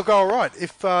 look, I think they'll go all right.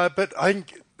 But I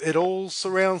think it all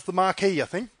surrounds the marquee. I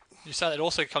think. You say it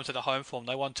also comes to the home form.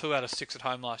 They won 2 out of 6 at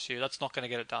home last year. That's not going to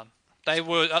get it done. They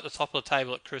were at the top of the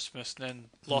table at Christmas and then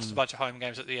lost a bunch of home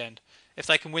games at the end. If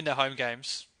they can win their home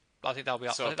games, I think they'll be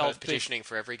up. So Perth petitioning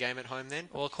for every game at home then?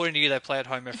 Well, according to you, they play at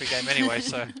home every game anyway,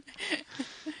 so...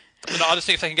 No, I just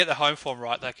think if they can get their home form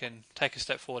right, they can take a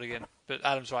step forward again. But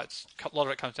Adam's right. A lot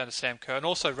of it comes down to Sam Kerr. And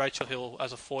also Rachel Hill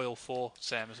as a foil for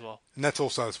Sam as well. And that's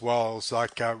also as well. It's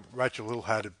like Rachel Hill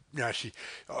had, she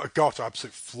got to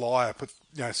absolute flyer,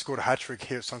 scored a hat-trick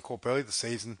here at Suncorp early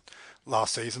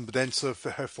last season, but then sort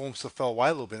of her form sort of fell away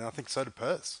a little bit, and I think so did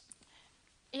Perth.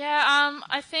 Yeah,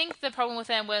 I think the problem with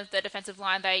them was the defensive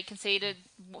line. They conceded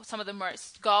some of the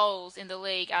most goals in the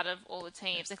league out of all the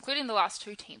teams, including the last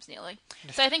 2 teams nearly.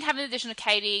 So I think having the addition of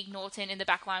Katie Norton in the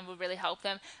back line would really help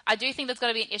them. I do think there's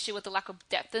going to be an issue with the lack of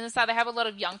depth in the side. They have a lot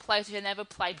of young players who have never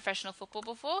played professional football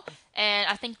before, and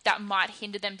I think that might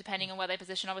hinder them depending on where they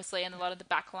position, obviously, and a lot of the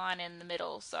back line in the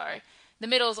middle. So the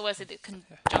middle is always a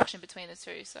conjunction between the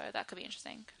two, so that could be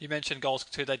interesting. You mentioned goals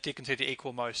too. They did concede the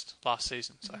equal most last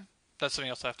season, so that's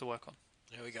something else they have to work on.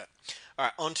 There we go. All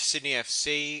right, on to Sydney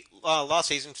FC. Last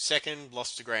season, second,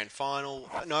 lost the grand final.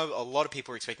 I know a lot of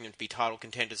people were expecting them to be title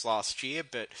contenders last year,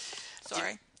 but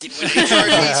Sorry. didn't win any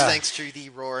trophies thanks to the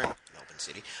roaring Melbourne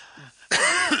City.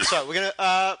 So we're going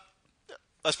to...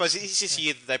 I suppose is this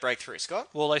year that they break through, Scott?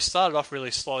 Well, they started off really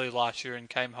slowly last year and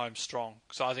came home strong.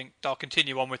 So I think they'll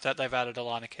continue on with that. They've added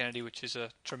Alana Kennedy, which is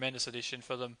a tremendous addition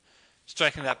for them.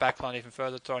 Strengthening that back line even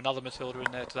further, throw another Matilda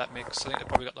in there to that mix. I think they've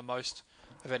probably got the most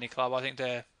of any club. I think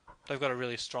they've got a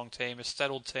really strong team, a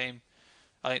settled team.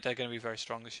 I think they're going to be very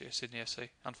strong this year, Sydney FC,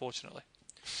 unfortunately.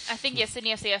 I think,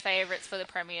 Sydney FC are favourites for the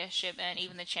Premiership and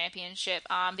even the Championship.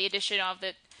 The addition of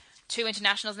the 2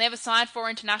 internationals. Never signed 4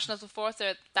 internationals before,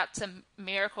 so that's a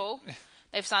miracle.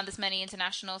 They've signed this many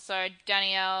internationals. So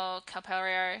Danielle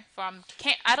Calperio from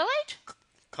Adelaide?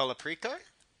 Colaprico?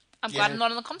 I'm glad I'm not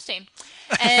on the comms team.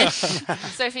 And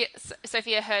Sophia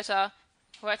Herta.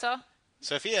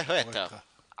 Sophia Huerta.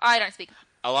 I don't speak.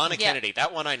 Alana Kennedy,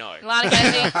 that one I know. Lana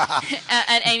Kennedy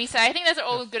and Amy Say. I think those are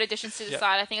all good additions to the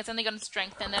side. I think it's only going to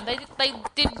strengthen them. They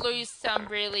did lose some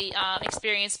really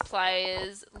experienced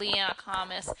players. Leanna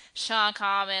Karmas, Sean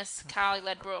Karmas, Carly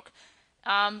Ledbrook,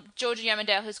 Georgia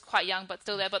Yamandale, who's quite young but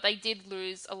still there. But they did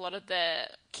lose a lot of the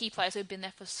key players who've been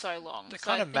there for so long. They're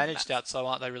kind of managed out, so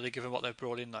aren't they, really, given what they've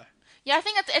brought in, though? Yeah, I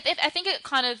think it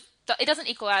kind of... It doesn't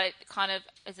equal out. It kind of...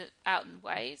 Is it out in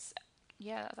ways?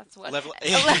 Yeah, that's what.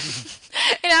 It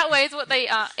outweighs what they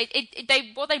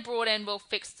what they brought in will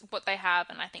fix what they have,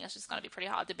 and I think it's just going to be pretty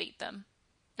hard to beat them.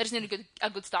 They just need a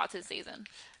good start to the season.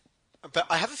 But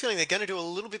I have a feeling they're going to do a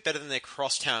little bit better than their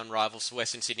crosstown rivals, the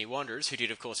Western Sydney Wanderers, who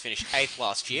did, of course, finish 8th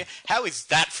last year. How is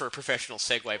that for a professional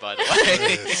segue, by the way?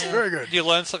 Yes, very good. You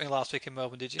learned something last week in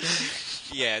Melbourne, did you?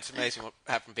 Yeah, it's amazing what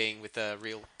happened being with a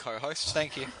real co-host.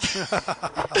 Thank you.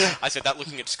 I said that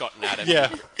looking at Scott and Adam.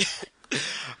 Yeah.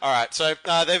 All right, so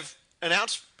they've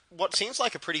announced what seems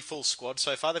like a pretty full squad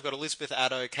so far. They've got Elizabeth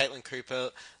Addo, Caitlin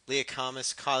Cooper, Leah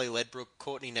Karmas, Kylie Ledbrook,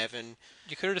 Courtney Nevin.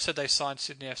 You could have just said they signed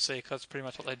Sydney FC, because that's pretty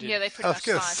much what they did. Yeah, they pretty much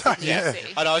gonna signed say, Sydney yeah.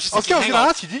 FC. I know, I was just I was thinking, going to hang on.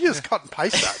 ask you, did you just cut and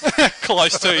paste that?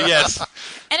 Close to, yes.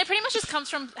 And it pretty much just comes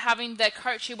from having the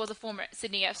coach who was a former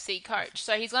Sydney FC coach.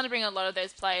 So he's going to bring a lot of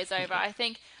those players over. I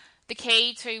think the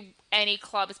key to any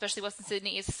club, especially Western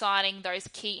Sydney, is signing those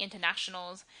key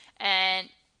internationals. And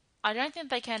I don't think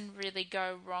they can really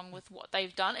go wrong with what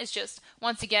they've done. It's just,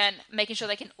 once again, making sure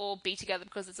they can all be together,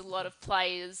 because there's a lot of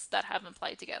players that haven't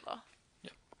played together. Yeah.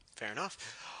 Fair enough.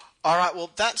 All right,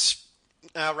 well, that's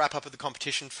our wrap-up of the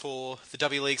competition for the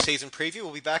W League season preview.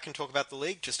 We'll be back and talk about the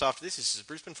league just after this. This is a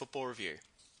Brisbane Football Review.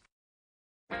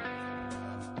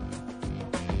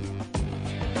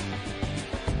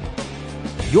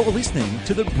 You're listening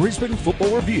to the Brisbane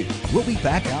Football Review. We'll be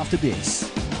back after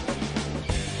this.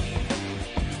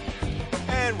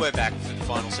 And we're back for the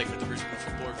final segment of the Brisbane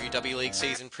Football Review W League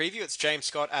season preview. It's James,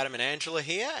 Scott, Adam and Angela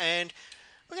here, and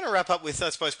we're going to wrap up with, I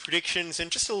suppose, predictions and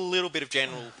just a little bit of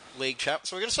general league chat.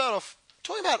 So we're going to start off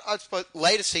talking about, I suppose,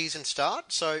 later season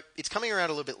start. So it's coming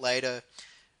around a little bit later.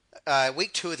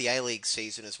 Week 2 of the A-League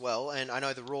season as well, and I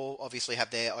know the Raw obviously have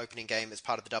their opening game as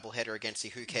part of the doubleheader against the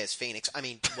Who Cares Phoenix. I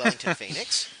mean, Wellington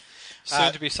Phoenix.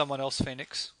 Soon to be someone else,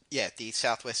 Phoenix. Yeah, the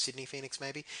Southwest Sydney Phoenix,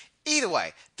 maybe. Either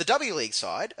way, the W League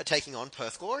side are taking on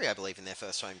Perth Glory, I believe, in their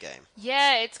first home game.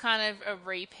 Yeah, it's kind of a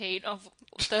repeat of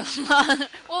the...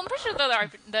 well, I'm pretty sure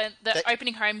the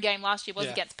opening home game last year was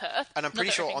against Perth. And I'm pretty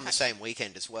not sure opening on the home. same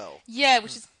weekend as well. Yeah,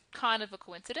 which is kind of a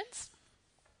coincidence.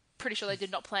 Pretty sure they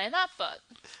did not plan that, but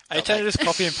Are you telling me just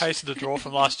copy and pasted the draw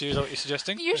from last year? Is that what you're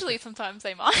suggesting? usually sometimes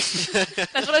they might.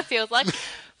 That's what it feels like.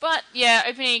 But yeah,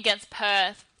 opening against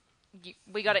Perth,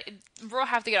 Raw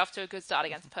have to get off to a good start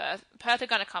against Perth. Perth are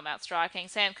going to come out striking.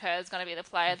 Sam Kerr is going to be the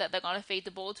player that they're going to feed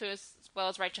the ball to as well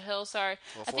as Rachel Hill. So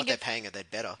Well, for what they're paying her,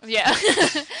 they'd better. yeah,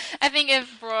 I think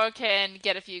if Raw can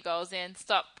get a few goals in,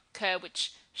 stop Kerr,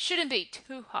 which shouldn't be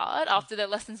too hard after the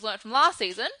lessons learned from last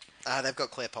season. They've got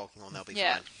Claire Polking on, they'll be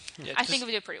Yeah. fine. Yeah, I think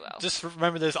we do pretty well. Just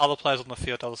remember there's other players on the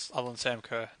field other than Sam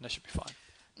Kerr, and they should be fine.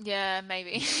 Yeah,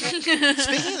 maybe. Speaking of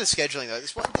the scheduling, though,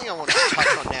 there's one thing I want to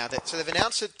touch on now. So they've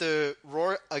announced that the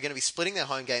Raw are going to be splitting their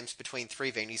home games between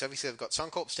 3 venues. Obviously, they've got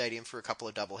Suncorp Stadium for a couple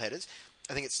of doubleheaders.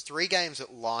 I think it's 3 games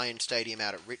at Lion Stadium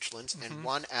out at Richlands and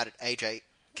 1 out at AJ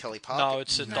Kelly Park. No,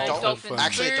 it's a Dolphin.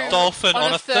 Actually, a Dolphin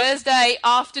on a Thursday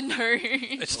afternoon.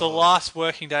 It's the last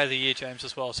working day of the year, James,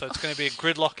 as well, so it's going to be a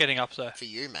gridlock getting up there. For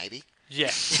you, maybe.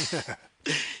 Yeah.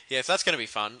 Yeah, so that's going to be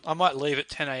fun. I might leave at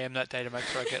 10 a.m. that day to make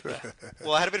sure I get there.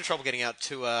 Well, I had a bit of trouble getting out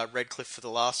to Redcliffe for the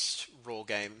last Raw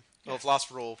game. Well, the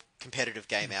last Raw competitive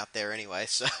game out there anyway,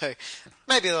 so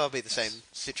maybe that'll be the same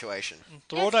situation.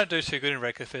 The Raw don't do too good in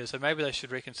Redcliffe, so maybe they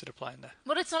should reconsider playing there.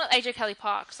 Well, it's not at AJ Kelly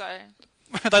Park, so...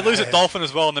 They lose at Dolphin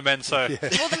as well in the men, so Well,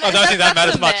 the I don't think that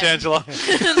matters the much, men. Angela.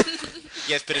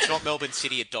 Yes, but it's not Melbourne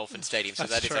City at Dolphin Stadium, so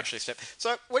That's that is true. actually a step.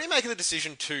 So, what do you make of the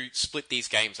decision to split these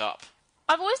games up?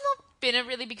 I've always not been a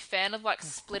really big fan of like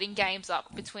splitting games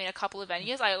up between a couple of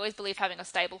venues. I always believe having a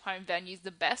stable home venue is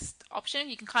the best option.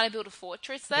 You can kind of build a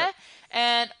fortress there. Yep.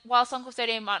 And while Suncorp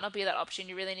Stadium might not be that option,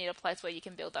 you really need a place where you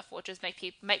can build that fortress,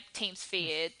 make teams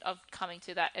feared of coming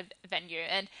to that venue.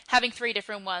 And having 3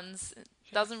 different ones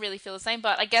doesn't really feel the same.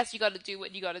 But I guess you got to do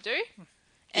what you got to do,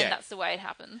 and Yeah. that's the way it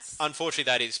happens. Unfortunately,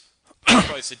 that is, I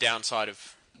suppose, the downside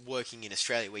of working in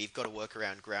Australia, where you've got to work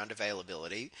around ground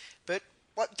availability. But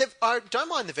I don't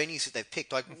mind the venues that they've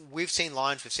picked. Like, we've seen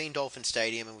Lions, we've seen Dolphin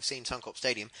Stadium, and we've seen Suncorp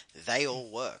Stadium. They all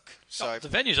work. So The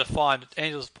venues are fine.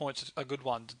 Angela's point's a good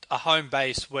one. A home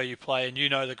base where you play and you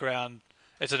know the ground,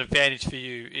 it's an advantage for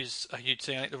you, is a huge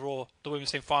thing. I think the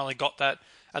women's team finally got that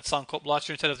at Suncorp last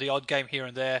year. Instead of the odd game here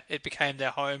and there, it became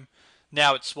their home.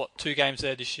 Now it's, 2 games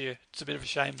there this year. It's a bit of a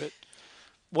shame, but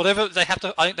whatever they have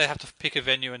to, I think they have to pick a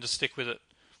venue and just stick with it.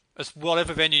 It's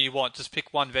whatever venue you want, just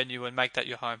pick one venue and make that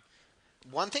your home.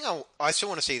 one thing I still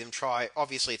want to see them try,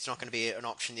 obviously it's not going to be an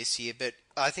option this year, but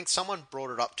I think someone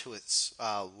brought it up to us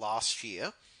last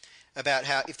year about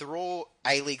how if the Raw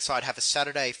A-League side have a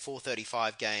Saturday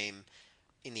 4:35 game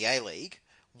in the A-League,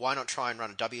 why not try and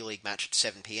run a W League match at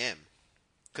 7 p.m?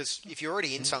 Because if you're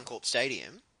already in Suncorp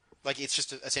Stadium, like it's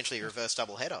just essentially a reverse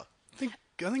double header.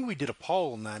 I think we did a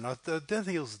poll on that, and I don't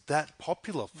think it was that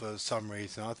popular for some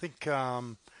reason. I think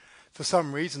for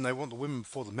some reason they want the women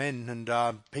before the men, and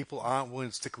people aren't willing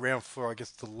to stick around for, I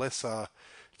guess, the lesser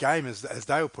game, as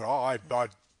they would put. I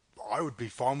would be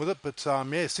fine with it, but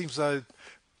it seems though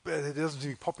there doesn't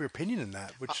seem to be popular opinion in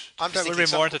that, which I'm just That would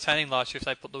thinking be more entertaining last year if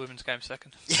they put the women's game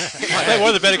second. They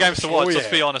were the better games to watch, let's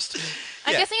be honest.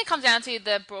 I'm guessing it comes down to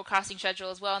the broadcasting schedule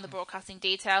as well and the broadcasting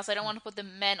details. They don't want to put the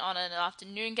men on an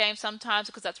afternoon game sometimes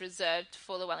because that's reserved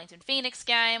for the Wellington Phoenix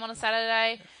game on a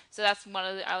Saturday. So that's one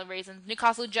of the other reasons.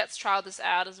 Newcastle Jets trialled this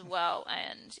out as well,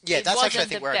 and Yeah, it that's actually, I wasn't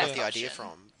think, the where I got best the idea option.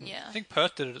 from. Yeah, I think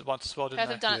Perth did it once as well, didn't Perth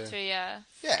have they? done it too. Yeah,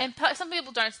 Yeah. and some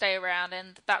people don't stay around,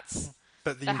 and that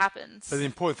happens. But the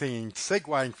important thing in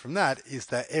segueing from that is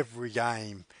that every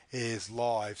game is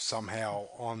live somehow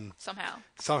somehow.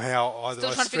 either Still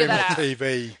on trying to figure stream or that out.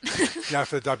 TV,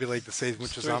 for the W League this season,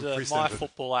 which is Through the unprecedented.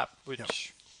 MyFootball app,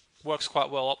 which works quite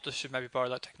well. Optus should maybe borrow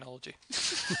that technology.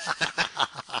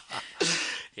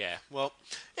 Yeah, well,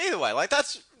 either way, like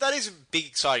that is a big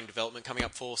exciting development coming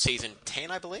up for season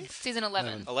 10, I believe. Season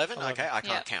 11. 11? Okay, I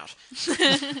can't Yeah. count.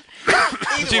 Did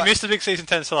Either you way- miss the big season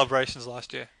 10 celebrations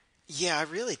last year? Yeah, I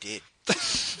really did.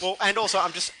 Well, and also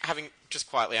I'm just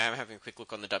quietly, I'm having a quick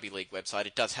look on the W League website.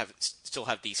 It does still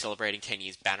have the celebrating 10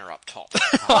 years banner up top.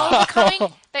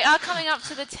 They are coming up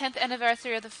to the 10th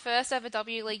anniversary of the first ever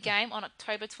W League game on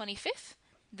October 25th.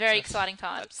 Very exciting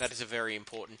times. That is a very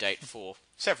important date for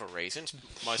several reasons,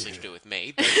 mostly to do with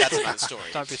me, but that's another story.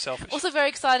 Don't be selfish. Also very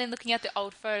exciting looking at the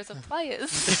old photos of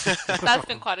players. That's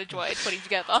been quite a joy putting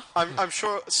together. I'm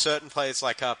sure certain players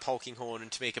like Polkinghorne and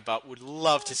Tamika Butt would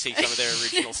love to see some of their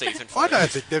original season I photos. don't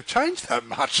think they've changed that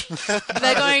much.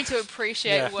 They're going to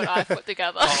appreciate what I've put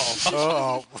together.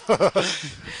 Oh,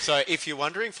 So if you're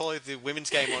wondering, follow the women's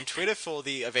game on Twitter for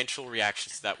the eventual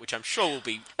reactions to that, which I'm sure will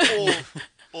be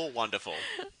all wonderful.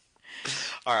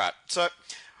 All right, so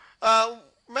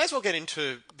may as well get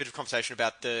into a bit of conversation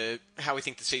about how we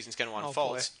think the season's going to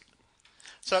unfold. boy.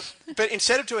 So, but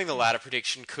instead of doing the ladder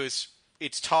prediction, because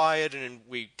it's tired and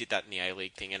we did that in the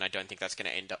A-League thing, and I don't think that's going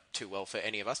to end up too well for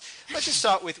any of us, let's just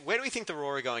start with where do we think the Raw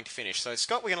are going to finish? So,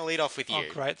 Scott, we're going to lead off with you.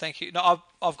 Oh, great, thank you. No,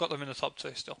 I've got them in the top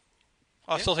 2 still.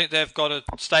 I still think they've got a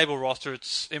stable roster.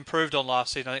 It's improved on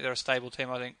last season. I think they're a stable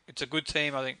team. I think it's a good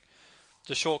team. I think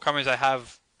the shortcomings they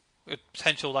have, a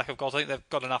potential lack of goals, I think they've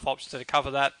got enough options to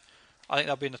cover that. I think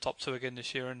they'll be in the top 2 again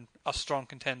this year and a strong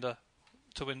contender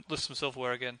to lift some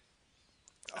silverware again.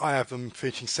 I have them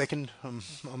finishing second on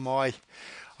my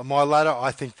ladder.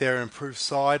 I think they're an improved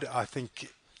side. I think,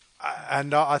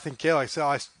 yeah, like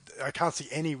I said, I can't see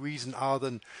any reason other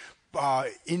than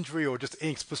injury or just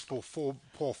inexplicable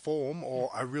poor form or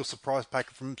a real surprise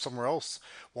packet from somewhere else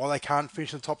why they can't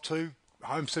finish in the top 2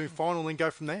 home semi-final and then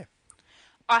go from there.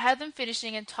 I had them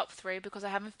finishing in top 3 because I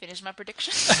haven't finished my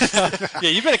predictions. Yeah,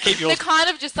 you better keep They're yours. kind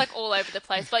of just like all over the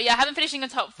place. But yeah, I have them finishing in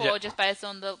top 4 Yeah. just based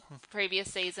on the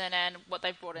previous season and what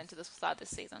they've brought into the side this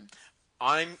season.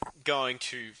 I'm going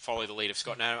to follow the lead of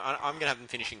Scott now. I'm going to have them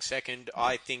finishing second.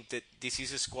 I think that this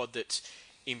is a squad that's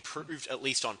improved, at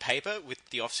least on paper, with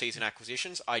the off-season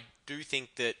acquisitions. I do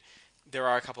think that there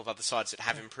are a couple of other sides that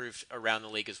have improved around the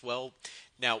league as well.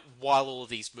 Now, while all of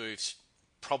these moves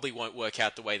probably won't work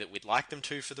out the way that we'd like them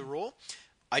to for the Raw,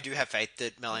 I do have faith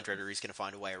that Mel Andretti is going to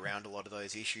find a way around a lot of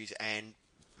those issues and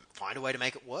find a way to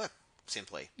make it work,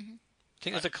 simply. I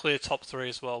think there's a clear top 3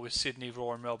 as well with Sydney,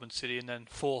 Raw and Melbourne City, and then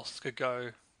 4th could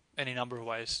go any number of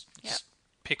ways. Yep. Just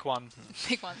pick one.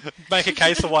 Big one. Make a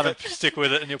case for one and stick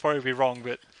with it, and you'll probably be wrong,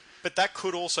 But that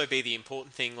could also be the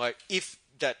important thing. Like, if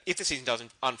the season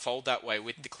doesn't unfold that way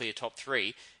with the clear top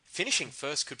 3, finishing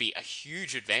first could be a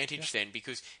huge advantage then,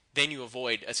 because then you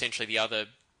avoid essentially the other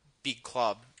big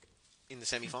club in the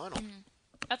semi-final.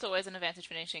 That's always an advantage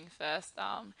finishing first,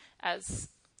 as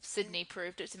Sydney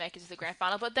proved it to make it to the grand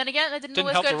final. But then again, it didn't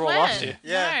always help go the to Raw plan. last year.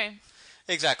 Yeah. No.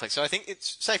 Exactly. So I think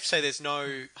it's safe to say there's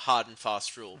no hard and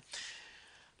fast rule.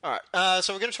 All right.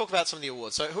 So we're going to talk about some of the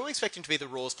awards. So who are we expecting to be the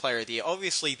Raw's Player of the Year?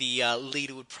 Obviously, the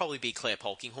leader would probably be Claire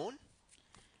Polkinghorne.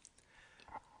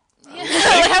 Yeah.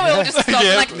 How we all just stopped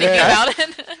thinking about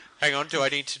it. Hang on. Do I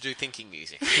need to do thinking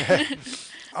music?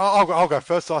 I'll go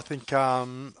first. I think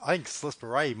Celeste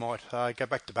Beret might go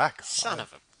back to back. Son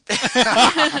of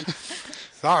a...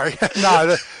 Sorry.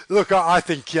 No, look, I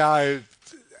think,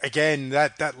 again,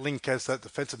 that link as that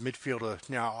defensive midfielder,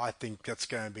 I think that's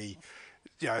going to be,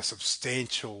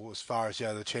 substantial as far as,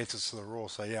 the chances for the Raw.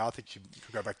 So, I think she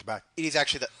could go back to back. It is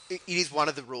actually it is one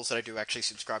of the rules that I do actually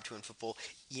subscribe to in football.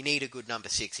 You need a good number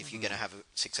 6 if you're going to have a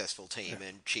successful team,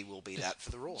 and she will be that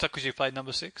for the Raw. is that because you played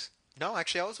number 6? No,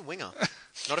 actually, I was a winger.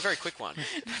 Not a very quick one.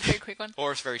 Very quick one.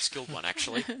 Or a very skilled one,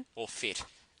 actually. Or fit.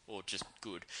 Or just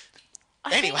good. I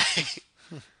think- Anyway.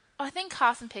 I think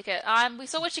Carson Pickett. We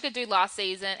saw what she could do last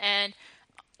season, and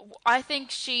I think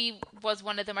she was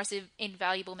one of the most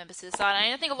invaluable members to the side. I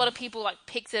don't think a lot of people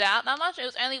picked it out that much. It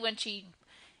was only when she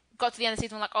got to the end of the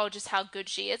season, just how good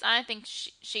she is. I don't think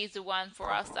she's the one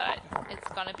for us that it's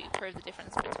going to prove the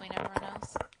difference between everyone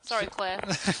else. Sorry, Claire.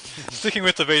 Sticking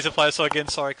with the visa player, so again,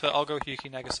 sorry, Claire, I'll go with Yuki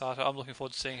Nagasato. I'm looking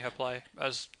forward to seeing her play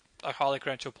as a highly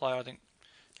credentialed player. I think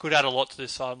could add a lot to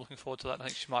this side. I'm looking forward to that. I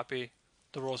think she might be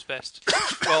the Raw's best.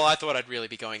 Well, I thought I'd really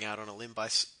be going out on a limb by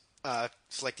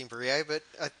selecting Brie, but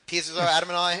it appears as though Adam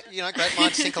and I, great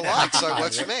minds think alike, so it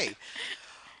works for me.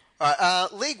 All right,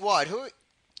 league-wide, who...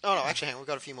 Oh, no, actually, hang on, we've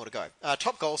got a few more to go.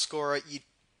 Top goal scorer, you'd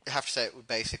have to say it would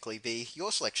basically be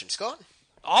your selection, Scott.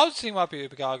 I would think it might be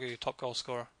Ubagagu, top goal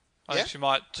scorer. I Yeah? think she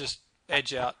might just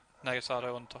edge out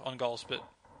Nagasato on goals, but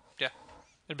yeah,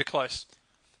 it'd be close.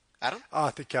 Adam? I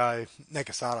think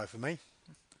Nagasato for me.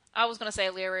 I was going to say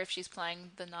Lyra if she's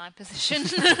playing the 9 position.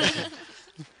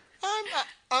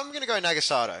 I'm going to go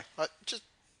Nagasato. Just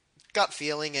gut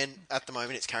feeling, and at the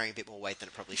moment it's carrying a bit more weight than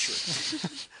it probably should.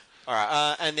 All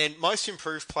right, and then most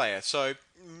improved player. So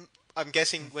I'm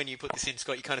guessing when you put this in,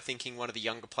 Scott, you're kind of thinking one of the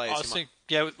younger players. I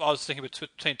was thinking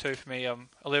between two for me.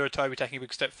 Alira Toby taking a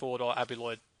big step forward, or Abby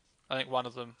Lloyd. I think one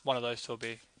of those two will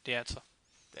be the answer.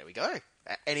 There we go.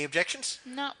 Any objections?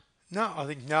 No. I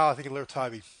think Alira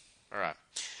Toby. All right.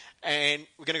 And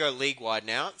we're going to go league-wide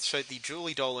now. So the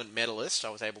Julie Dolan medalist, I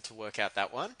was able to work out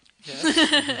that one.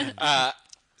 Yeah.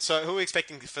 So who are we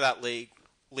expecting for that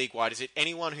league-wide? Is it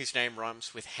anyone whose name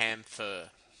rhymes with ham fur?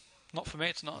 Not for me,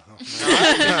 it's not.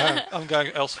 I'm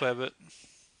going elsewhere, but...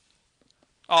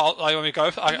 Oh, you want me to go?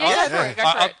 Go for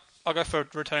it. I'll go for a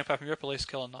returning player from Europe, Elise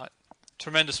Kellen Knight.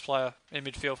 Tremendous player in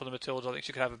midfield for the Matildas. I think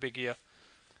she could have a big year.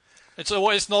 It's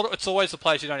always the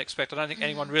players you don't expect. I don't think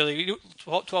anyone really...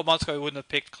 12 months ago, we wouldn't have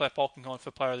picked Claire Polkinghorne for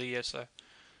Player of the Year, so...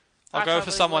 I'll go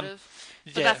for someone...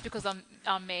 But that's because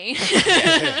I'm me.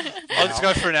 I'll just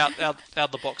go for an out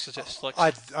the box suggestion.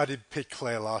 I did pick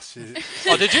Claire last year.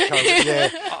 Oh, did you? Yeah.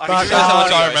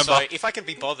 I remember. So if I can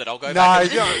be bothered, I'll go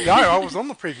back. No, I was on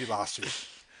the preview last year.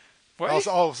 Were I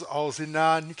you? was in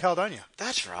New Caledonia.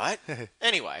 That's right.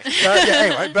 Anyway.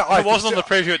 Anyway, but It wasn't on the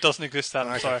preview. It doesn't exist.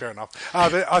 Adam. Okay, Sorry. fair enough.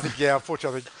 But I think,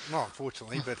 unfortunately,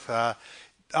 but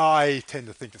I tend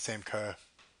to think of Sam Kerr.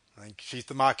 I think she's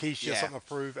the marquee. She has something to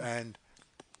prove, and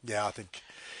I think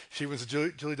she wins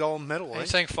the Julie Dolan medal. Are you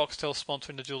saying Foxtel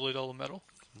sponsoring the Julie Dolan medal?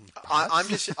 I'm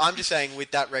just saying,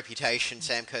 with that reputation,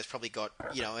 Sam Kerr's probably got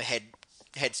a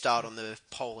head start on the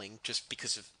polling just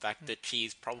because of the fact that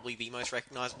she's probably the most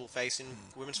recognisable face in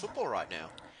women's football right now.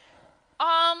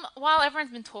 While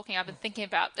everyone's been talking, I've been thinking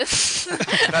about this.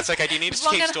 That's okay. Do you need us to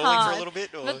keep stalling for a little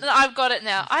bit? Or? No, I've got it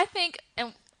now. I think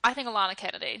Alana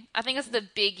Kennedy. I think it's the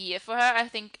big year for her. I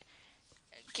think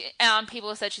people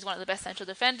have said she's one of the best central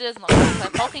defenders, and lots of people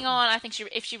are poking on. I think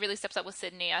if she really steps up with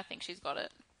Sydney, I think she's got it.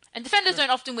 And defenders don't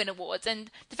often win awards, and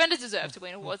defenders deserve to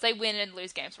win awards. They win and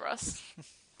lose games for us.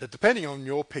 But depending on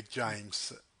your pick,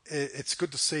 James, it's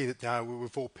good to see that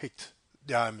we've all picked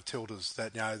Matildas.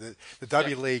 That the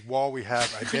W League, while we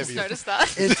have a bevy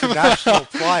of international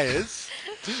players,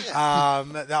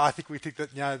 I think we think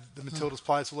that the Matildas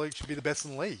Players League should be the best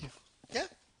in the league. Yeah.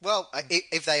 Well,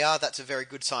 if they are, that's a very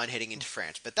good sign heading into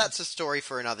France. But that's a story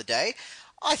for another day.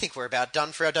 I think we're about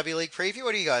done for our W League preview.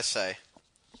 What do you guys say?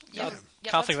 Can't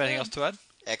think of anything else to add.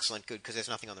 Excellent, good, because there's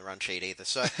nothing on the run sheet either.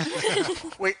 So,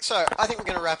 so I think we're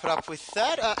going to wrap it up with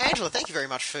that. Angela, thank you very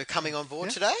much for coming on board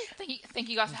today. Thank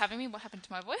you guys for having me. What happened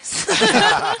to my voice?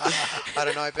 I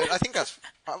don't know, but I think I've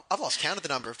lost count of the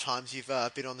number of times you've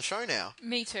been on the show now.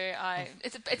 Me too.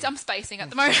 I'm spacing at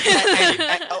the moment.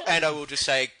 and I will just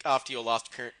say, after your last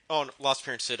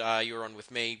appearance that you were on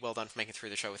with me, well done for making it through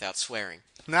the show without swearing.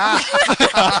 Nah.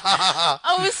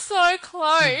 I was so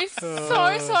close.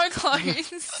 So close.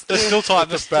 There's still time.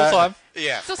 There's still time.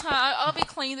 Yeah. Still time. I'll be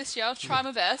clean this year. I'll try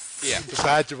my best. Yeah. The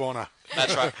badge of honour.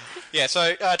 That's right. Yeah,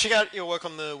 so check out your work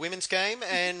on the women's game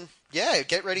and,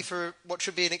 get ready for what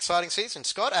should be an exciting season.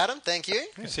 Scott, Adam, thank you.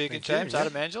 See you again, James.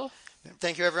 Adam, Angela.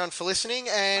 Thank you, everyone, for listening.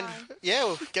 And,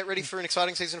 we'll get ready for an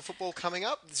exciting season of football coming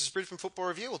up. This is Brisbane Football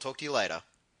Review. We'll talk to you later.